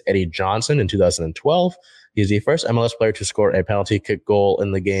since Eddie Johnson in 2012. He's the first MLS player to score a penalty kick goal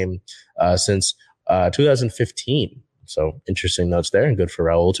in the game since 2015. So interesting notes there, and good for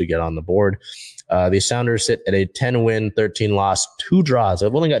Raul to get on the board. The Sounders sit at a 10-win, 13-loss, 2 draws.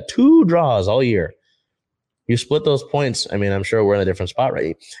 They've only got 2 draws all year. You split those points, I mean, I'm sure we're in a different spot,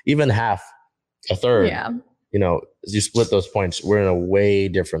 right? Even half, a third. Yeah. As you split those points, we're in a way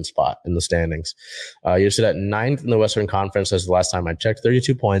different spot in the standings. You sit at 9th in the Western Conference as the last time I checked,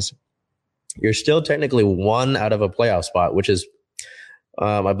 32 points. You're still technically 1 out of a playoff spot, which is,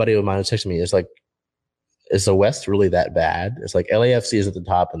 my buddy of mine was texting me, it's like, is the West really that bad? It's like LAFC is at the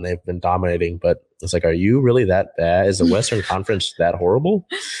top and they've been dominating, but it's like, are you really that bad? Is the Western Conference that horrible?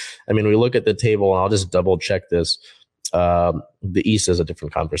 I mean, we look at the table, and I'll just double check this. The East is a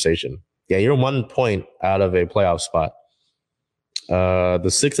different conversation. Yeah, you're 1 point out of a playoff spot. The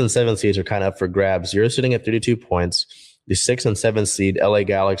 6th and 7th seeds are kind of up for grabs. You're sitting at 32 points. The 6th and 7th seed, LA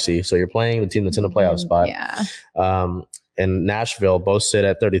Galaxy. So you're playing the team that's in a playoff spot. Yeah. And Nashville both sit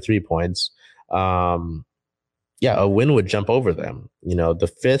at 33 points. A win would jump over them.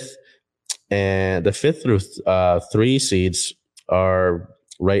 The 5th through 3 seeds are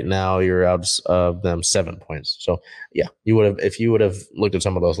right now, you're out of them 7 points. So yeah, if you would have looked at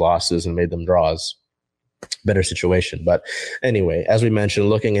some of those losses and made them draws, better situation. But anyway, as we mentioned,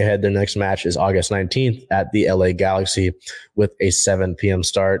 looking ahead, their next match is August 19th at the LA Galaxy with a 7 p.m.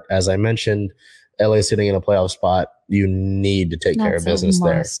 start. As I mentioned, LA sitting in a playoff spot. You need to take care of business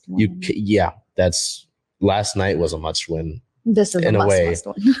there. Last night was a must win. This is in a way. Must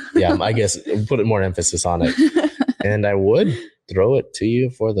win. Yeah, I guess put more emphasis on it. And I would throw it to you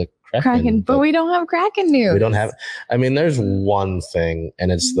for the Kraken, but we don't have Kraken news. We don't have. I mean, there's one thing,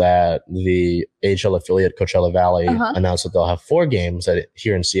 and it's that the AHL affiliate Coachella Valley announced that they'll have 4 games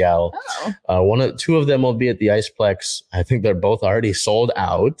here in Seattle. Oh. 2 of them will be at the Iceplex. I think they're both already sold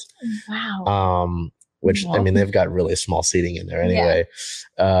out. Wow. Which, I mean, they've got really small seating in there anyway.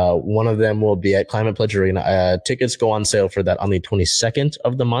 Yeah. One of them will be at Climate Pledge Arena. Tickets go on sale for that on the 22nd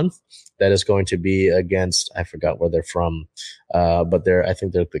of the month. That is going to be against, I forgot where they're from, but I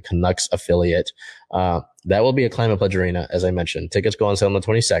think they're the Canucks affiliate. That will be at Climate Pledge Arena, as I mentioned. Tickets go on sale on the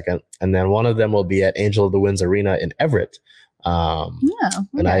 22nd. And then one of them will be at Angel of the Winds Arena in Everett.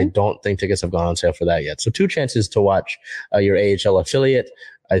 And I don't think tickets have gone on sale for that yet. So 2 chances to watch your AHL affiliate.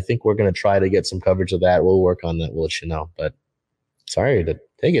 I think we're going to try to get some coverage of that. We'll work on that. We'll let you know. But sorry to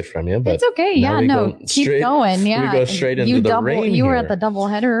take it from you. But it's okay. Yeah, no, keep going. Yeah. We go straight into the rain. You were at the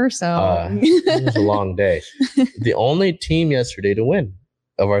doubleheader, so. It was a long day. The only team yesterday to win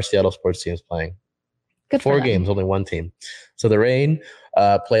of our Seattle sports teams playing. Good 4 games, only 1 team. So the Reign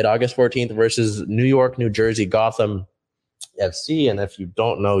played August 14th versus New York, New Jersey, Gotham FC. And if you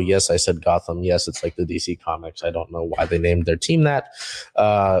don't know, yes, I said Gotham. Yes, it's like the DC Comics. I don't know why they named their team that.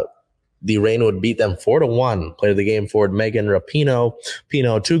 The Reign would beat them 4-1. Player of the game forward Megan Rapinoe.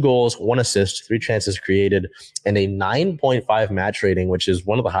 Pino, 2 goals, 1 assist, 3 chances created, and a 9.5 match rating, which is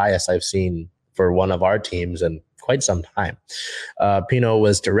one of the highest I've seen for one of our teams in quite some time. Pino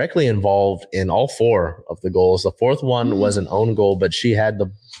was directly involved in all 4 of the goals. The 4th one was an own goal, but she had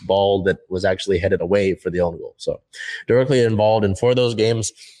the ball that was actually headed away for the own goal. So directly involved in 4 of those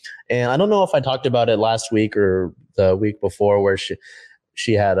games. And I don't know if I talked about it last week or the week before where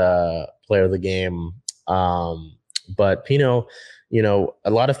she had a player of the game. But Pino, a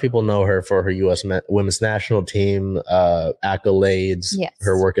lot of people know her for her U.S. women's national team accolades, Yes.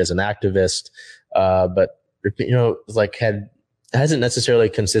 her work as an activist, but hasn't necessarily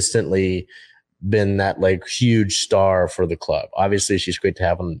consistently been that like huge star for the club. Obviously, she's great to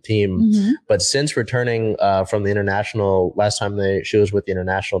have on the team, but since returning from the international, last time she was with the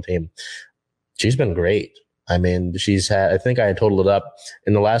international team, she's been great. I mean, she's had, I think I totaled it up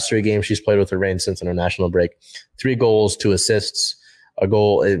in the last 3 games she's played with the Reign since international break, 3 goals, 2 assists, a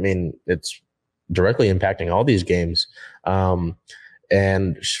goal. I mean, it's directly impacting all these games. And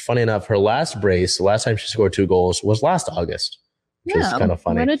funny enough, her last brace, the last time she scored 2 goals was last August, which is kind of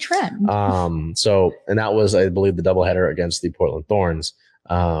funny. What a trend. And that was, I believe, the doubleheader against the Portland Thorns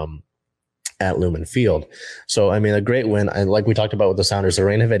at Lumen Field. So, I mean, a great win. And like we talked about with the Sounders, the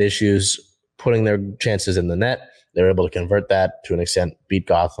Reign have had issues putting their chances in the net. They're able to convert that to an extent, beat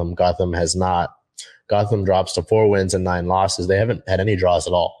Gotham. Gotham has not. Gotham drops to 4 wins and 9 losses. They haven't had any draws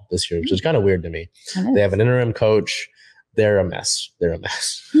at all this year, which is kind of weird to me. They have an interim coach. They're a mess.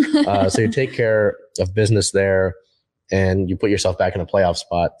 So you take care of business there and you put yourself back in a playoff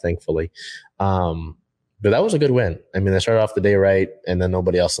spot, thankfully. But that was a good win. I mean, they started off the day right, and then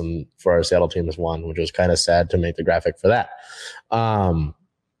nobody else for our Seattle team has won, which was kind of sad to make the graphic for that.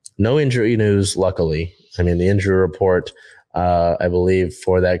 No injury news, luckily. I mean, the injury report, I believe,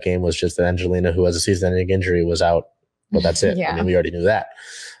 for that game was just that Angelina, who has a season-ending injury, was out. But that's it. Yeah. I mean, we already knew that.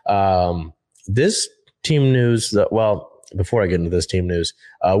 This team news, before I get into this team news,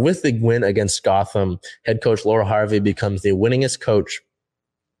 with the win against Gotham, head coach Laura Harvey becomes the winningest coach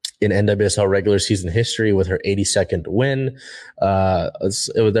in NWSL regular season history with her 82nd win.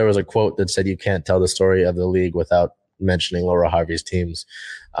 There was a quote that said, "You can't tell the story of the league without mentioning Laura Harvey's teams."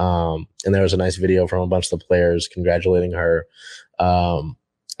 And there was a nice video from a bunch of the players congratulating her.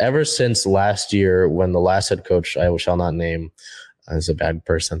 Ever since last year, when the last head coach, I shall not name, is a bad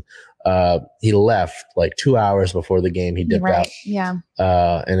person, he left like 2 hours before the game. He dipped out. Yeah.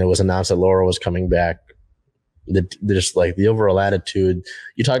 And it was announced that Laura was coming back. Just like the overall attitude,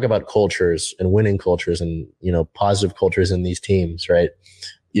 you talk about cultures and winning cultures and, positive cultures in these teams, right?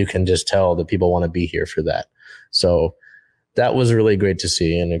 You can just tell that people want to be here for that. So that was really great to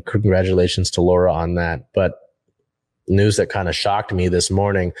see. And congratulations to Laura on that. But news that kind of shocked me this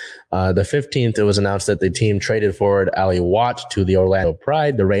morning, the 15th, it was announced that the team traded forward Ali Watt to the Orlando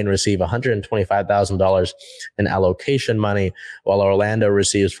Pride. The Reign receive $125,000 in allocation money, while Orlando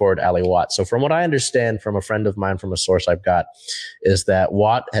receives forward Ali Watt. So from what I understand from a friend of mine, from a source I've got, is that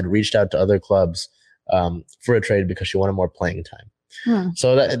Watt had reached out to other clubs for a trade because she wanted more playing time.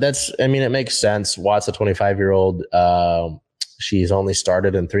 So that's, I mean, it makes sense. Watt's a 25-year-old. She's only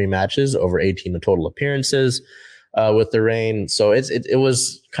started in 3 matches, over 18 total appearances with the Reign. So it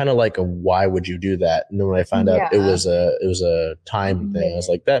was kind of like why would you do that? And then when I found out it was a time thing, I was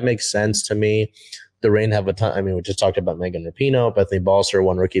like, that makes sense to me. The Reign have a ton. I mean, we just talked about Megan Rapinoe. Bethany Balcer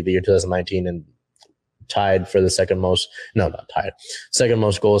won Rookie of the Year 2019 and tied for the second most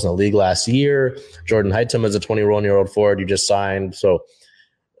goals in the league last year. Jordan Heigham is a 21-year-old forward you just signed. So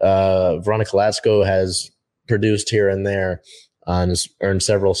Veronica Latsko has produced here and there and has earned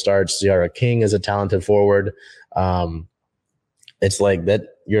several starts. Ziara King is a talented forward. It's like that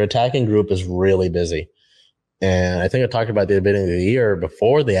your attacking group is really busy. And I think I talked about the beginning of the year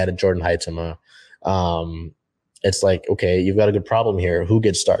before they added Jordan Heigham. It's like, okay, you've got a good problem here. Who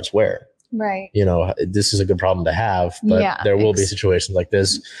gets starts where? Right. This is a good problem to have, but there will be situations like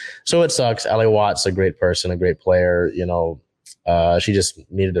this. So it sucks. Ali Watt's a great person, a great player. She just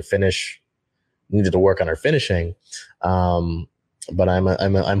needed to work on her finishing. But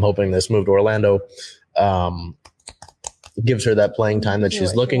I'm hoping this move to Orlando gives her that playing time that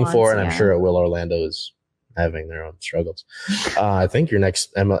she's looking for, and I'm sure it will. Orlando is having their own struggles. I think your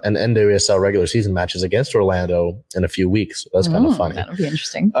next NWSL regular season match is against Orlando in a few weeks. So that's kind of funny. That'll be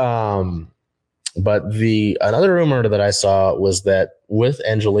interesting. But another rumor that I saw was that with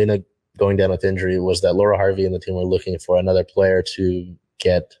Angelina going down with injury, was that Laura Harvey and the team were looking for another player to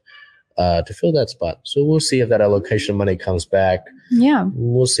get to fill that spot. So we'll see if that allocation money comes back. Yeah.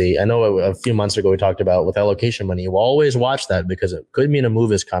 We'll see. I know a few months ago we talked about with allocation money, you will always watch that because it could mean a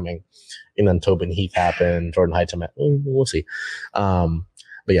move is coming. And then Tobin Heath happened, Jordan Heigham. We'll see. But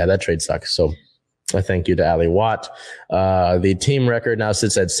yeah, that trade sucks. So a thank you to Ali Watt. The team record now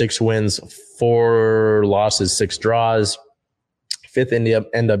sits at 6 wins, 4 losses, 6 draws. 5th in the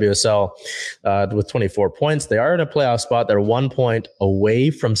NWSL with 24 points. They are in a playoff spot. They're 1 point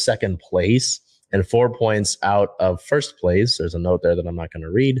away from second place and 4 points out of first place. There's a note there that I'm not going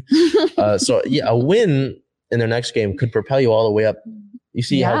to read. So yeah, a win in their next game could propel you all the way up. You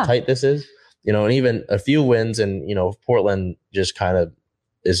see how tight this is? and even a few wins, and Portland just kind of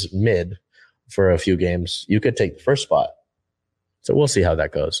is mid for a few games, you could take the first spot. So we'll see how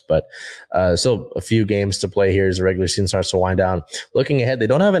that goes. But still a few games to play here as the regular season starts to wind down. Looking ahead, they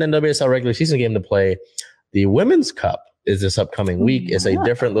don't have an NWSL regular season game to play. The Women's Cup is this upcoming week. It's a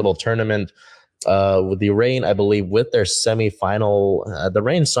different little tournament with the Reign, I believe, with their semifinal. The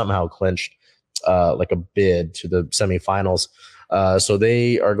Reign somehow clinched like a bid to the semifinals. So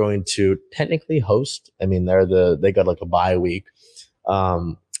they are going to technically host. I mean, they got like a bye week.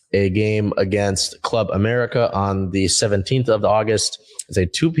 A game against Club America on the 17th of August. It's a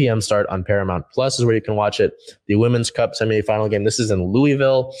 2 p.m. start on Paramount Plus is where you can watch it. The Women's Cup semifinal game. This is in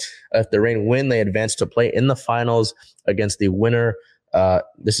Louisville. If the Reign win, they advance to play in the finals against the winner.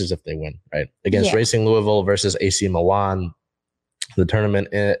 This is if they win, right? Against Racing Louisville versus AC Milan. The tournament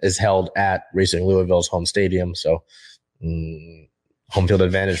is held at Racing Louisville's home stadium. So home field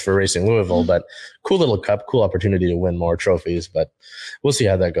advantage for Racing Louisville, but cool little cup, cool opportunity to win more trophies, but we'll see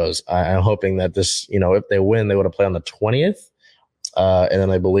how that goes. I'm hoping that this, if they win, they would have played on the 20th. And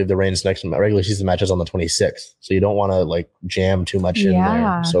then I believe the Reign's next regular season match is on the 26th. So you don't want to like jam too much in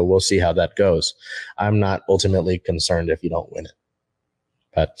there. So we'll see how that goes. I'm not ultimately concerned if you don't win it.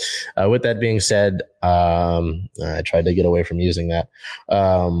 But with that being said, I tried to get away from using that.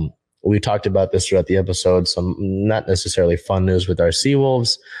 We talked about this throughout the episode, some not necessarily fun news with our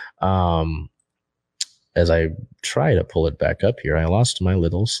Seawolves. As I try to pull it back up here, I lost my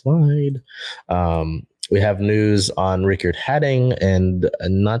little slide. We have news on Rickard Hatting, and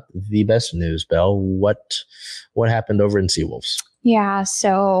not the best news, Belle. What happened over in Seawolves? Yeah,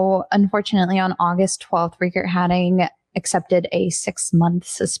 so unfortunately on August 12th, Rickard Hatting accepted a 6-month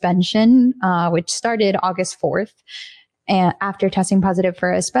suspension, which started August 4th. And after testing positive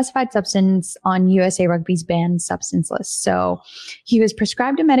for a specified substance on USA Rugby's banned substance list. So he was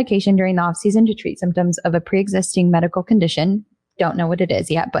prescribed a medication during the offseason to treat symptoms of a pre-existing medical condition. Don't know what it is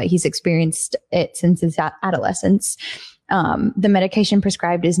yet, but he's experienced it since his adolescence. The medication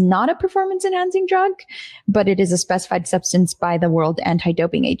prescribed is not a performance-enhancing drug, but it is a specified substance by the World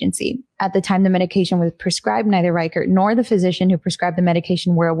Anti-Doping Agency. At the time the medication was prescribed, neither Rickard nor the physician who prescribed the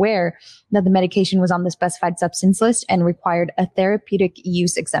medication were aware that the medication was on the specified substance list and required a therapeutic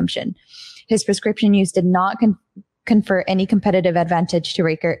use exemption. His prescription use did not confer any competitive advantage to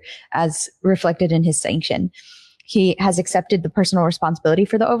Rickard, as reflected in his sanction. He has accepted the personal responsibility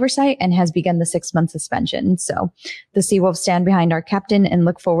for the oversight and has begun the 6-month suspension. So the Seawolves stand behind our captain and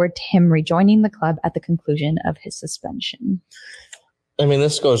look forward to him rejoining the club at the conclusion of his suspension. I mean,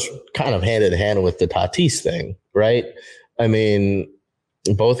 this goes kind of hand in hand with the Tatis thing, right? I mean,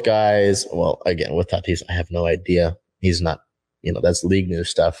 both guys, well, again, with Tatis, I have no idea. He's not, that's league news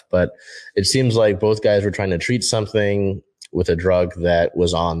stuff, but it seems like both guys were trying to treat something with a drug that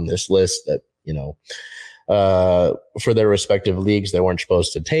was on this list that, for their respective leagues, they weren't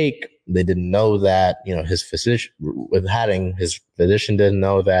supposed to take. They didn't know that, his physician with Hatting, his physician didn't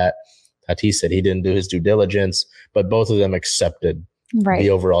know that. Tatis said he didn't do his due diligence, but both of them accepted the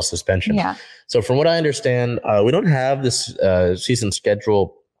overall suspension. Yeah. So from what I understand, we don't have this season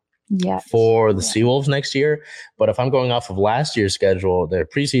schedule for the Seawolves next year, but if I'm going off of last year's schedule, their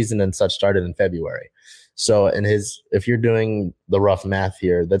preseason and such started in February. So if you're doing the rough math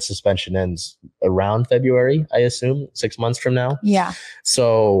here, that suspension ends around February, I assume, 6 months from now. Yeah.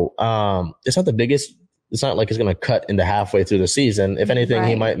 So it's not the biggest. It's not like it's going to cut into halfway through the season. If anything,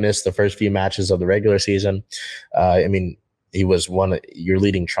 he might miss the first few matches of the regular season. I mean, he was your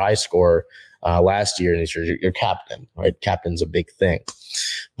leading try scorer last year, and he's your captain, right? Captain's a big thing.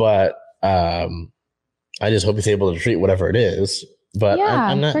 But I just hope he's able to treat whatever it is. But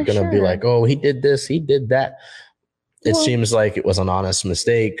I'm not going to be like, oh, he did this, he did that. It seems like it was an honest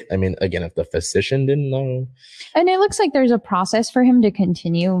mistake. I mean, again, if the physician didn't know. And it looks like there's a process for him to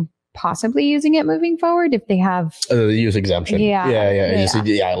continue possibly using it moving forward if they have the use exemption.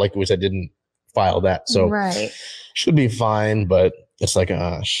 Yeah. Like we said, didn't file that. So should be fine, but it's like,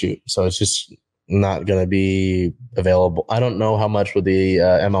 shoot. So it's just not going to be available. I don't know how much with the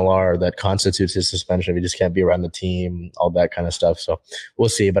MLR that constitutes his suspension if he just can't be around the team, all that kind of stuff. So we'll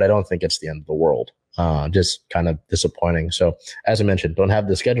see, but I don't think it's the end of the world. Just kind of disappointing. So as I mentioned, don't have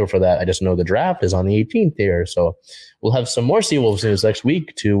the schedule for that. I just know the draft is on the 18th here. So we'll have some more Seawolves news next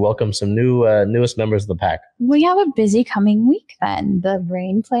week to welcome some newest members of the pack. We have a busy coming week then. The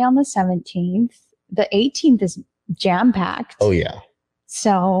Reign play on the 17th. The 18th is jam-packed. Oh, yeah.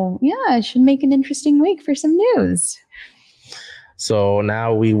 So, yeah, it should make an interesting week for some news. So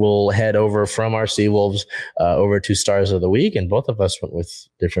now we will head over from our Seawolves over to Stars of the Week. And both of us went with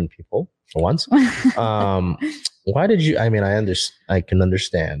different people for once. Why did you? I mean, I can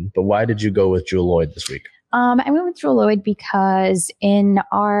understand, but why did you go with Jewell Loyd this week? I went with Jewell Loyd because in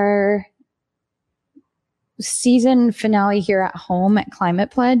our season finale here at home at Climate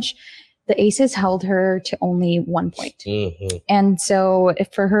Pledge, the Aces held her to only 1 point. Mm-hmm. And so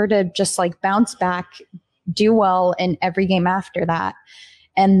for her to just like bounce back, do well in every game after that,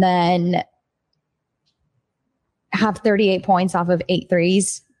 and then have 38 points off of 8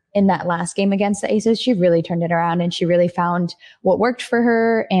 threes in that last game against the Aces, she really turned it around and she really found what worked for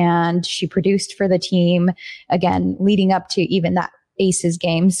her, and she produced for the team again, leading up to even that Aces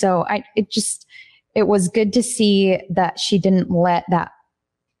game. So it was good to see that she didn't let that.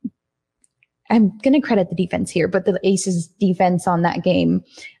 I'm going to credit the defense here, but the Aces defense on that game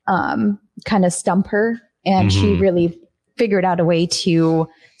kind of stump her, and she really figured out a way to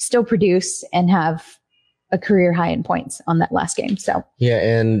still produce and have a career high in points on that last game. So yeah,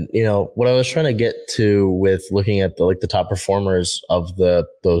 and what I was trying to get to with looking at the top performers of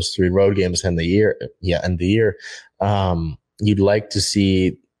those 3 road games and the year, you'd like to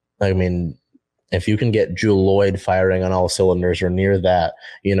see. I mean, if you can get Jewell Loyd firing on all cylinders or near that,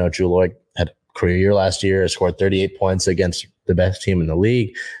 Jewell Loyd had a career year last year, scored 38 points against the best team in the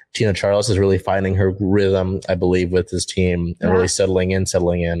league. Tina Charles is really finding her rhythm, I believe, with this team and really settling in.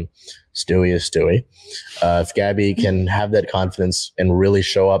 Stewie is Stewie. If Gabby can have that confidence and really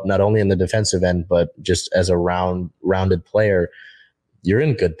show up not only in the defensive end, but just as a rounded player, you're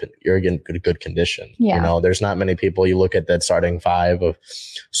in good condition. Yeah. There's not many people you look at that starting 5 of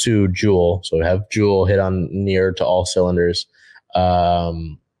Sue, Jewell. So we have Jewell hit on near to all cylinders.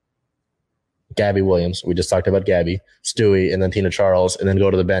 Gabby Williams. We just talked about Gabby, Stewie, and then Tina Charles. And then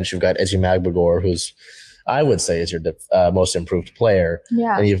go to the bench. You've got Ezi Magbegor, who's I would say is your most improved player.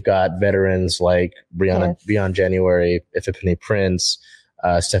 Yeah. And you've got veterans like Beyond January, Ifeanyi Prince,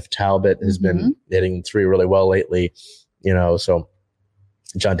 Steph Talbot has been hitting 3 really well lately. So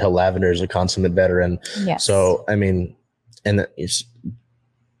Jontel Lavender is a consummate veteran. Yes. So, I mean, and it's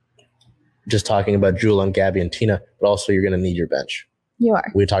just talking about Jewell and Gabby and Tina, but also you're going to need your bench. You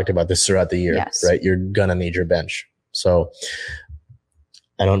are. We talked about this throughout the year, right? You're going to need your bench. So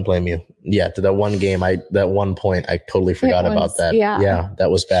I don't blame you. Yeah, to that one game, that 1 point, I totally forgot about that. Yeah,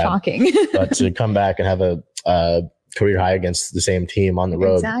 that was bad. Shocking. But to come back and have a career high against the same team on the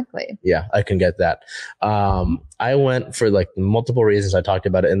road. Exactly. Yeah, I can get that. I went for multiple reasons. I talked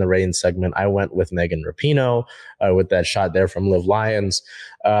about it in the Reign segment. I went with Megan Rapinoe with that shot there from Liv Lions.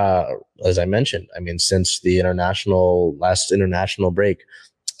 As I mentioned, I mean, since the last international break,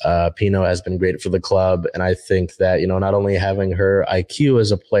 Pino has been great for the club. And I think that, not only having her IQ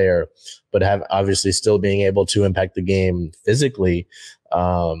as a player, but obviously still being able to impact the game physically,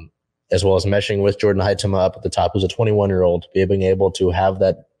 as well as meshing with Jordan Huitema up at the top, who's a 21-year-old, being able to have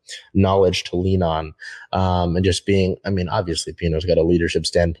that knowledge to lean on, and just being, I mean, obviously Pino's got a leadership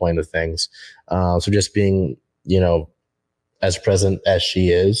standpoint of things. So just being, as present as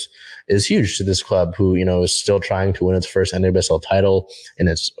she is huge to this club who, is still trying to win its first NWSL title in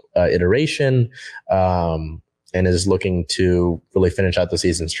its iteration, and is looking to really finish out the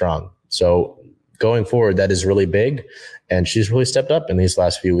season strong. So going forward, that is really big, and she's really stepped up in these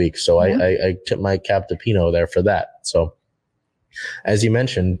last few weeks. So I tip my cap to Pino there for that. So as you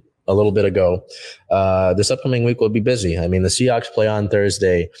mentioned a little bit ago, this upcoming week will be busy. I mean, the Seahawks play on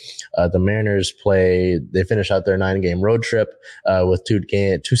Thursday. The Mariners they finish out their 9-game road trip with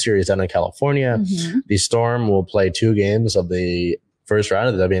two series down in California. Mm-hmm. The Storm will play 2 games of the first round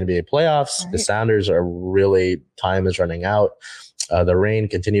of the WNBA playoffs. Right. The Sounders time is running out. The Reign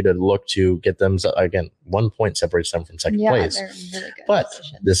continue to look to get them, again, 1 point separates them from second place. They're in really good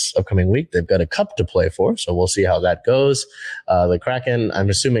position. This upcoming week, they've got a cup to play for, so we'll see how that goes. The Kraken, I'm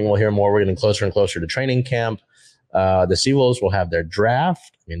assuming we'll hear more. We're getting closer and closer to training camp. The Seawolves will have their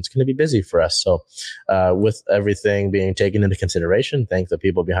draft. I mean, it's going to be busy for us. So with everything being taken into consideration, thank the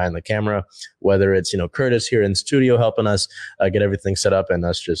people behind the camera, whether it's, Curtis here in studio helping us get everything set up and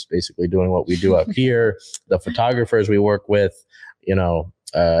us just basically doing what we do up here, the photographers we work with,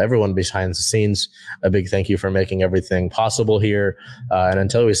 everyone behind the scenes, a big thank you for making everything possible here. And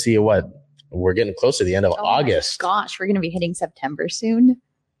until we see we're getting close to the end of August. Gosh, we're going to be hitting September soon.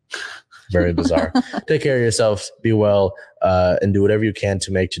 Very bizarre. Take care of yourselves, be well, and do whatever you can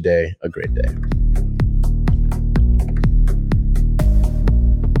to make today a great day.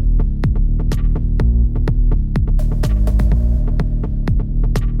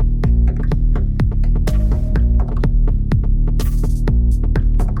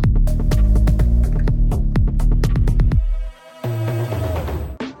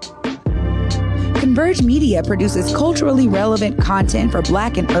 Converge Media produces culturally relevant content for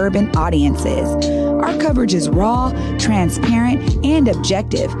Black and urban audiences. Our coverage is raw, transparent, and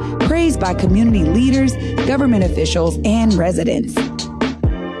objective, praised by community leaders, government officials, and residents.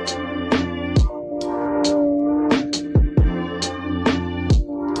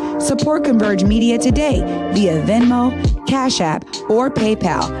 Support Converge Media today via Venmo, Cash App, or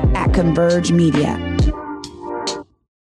PayPal at Converge Media.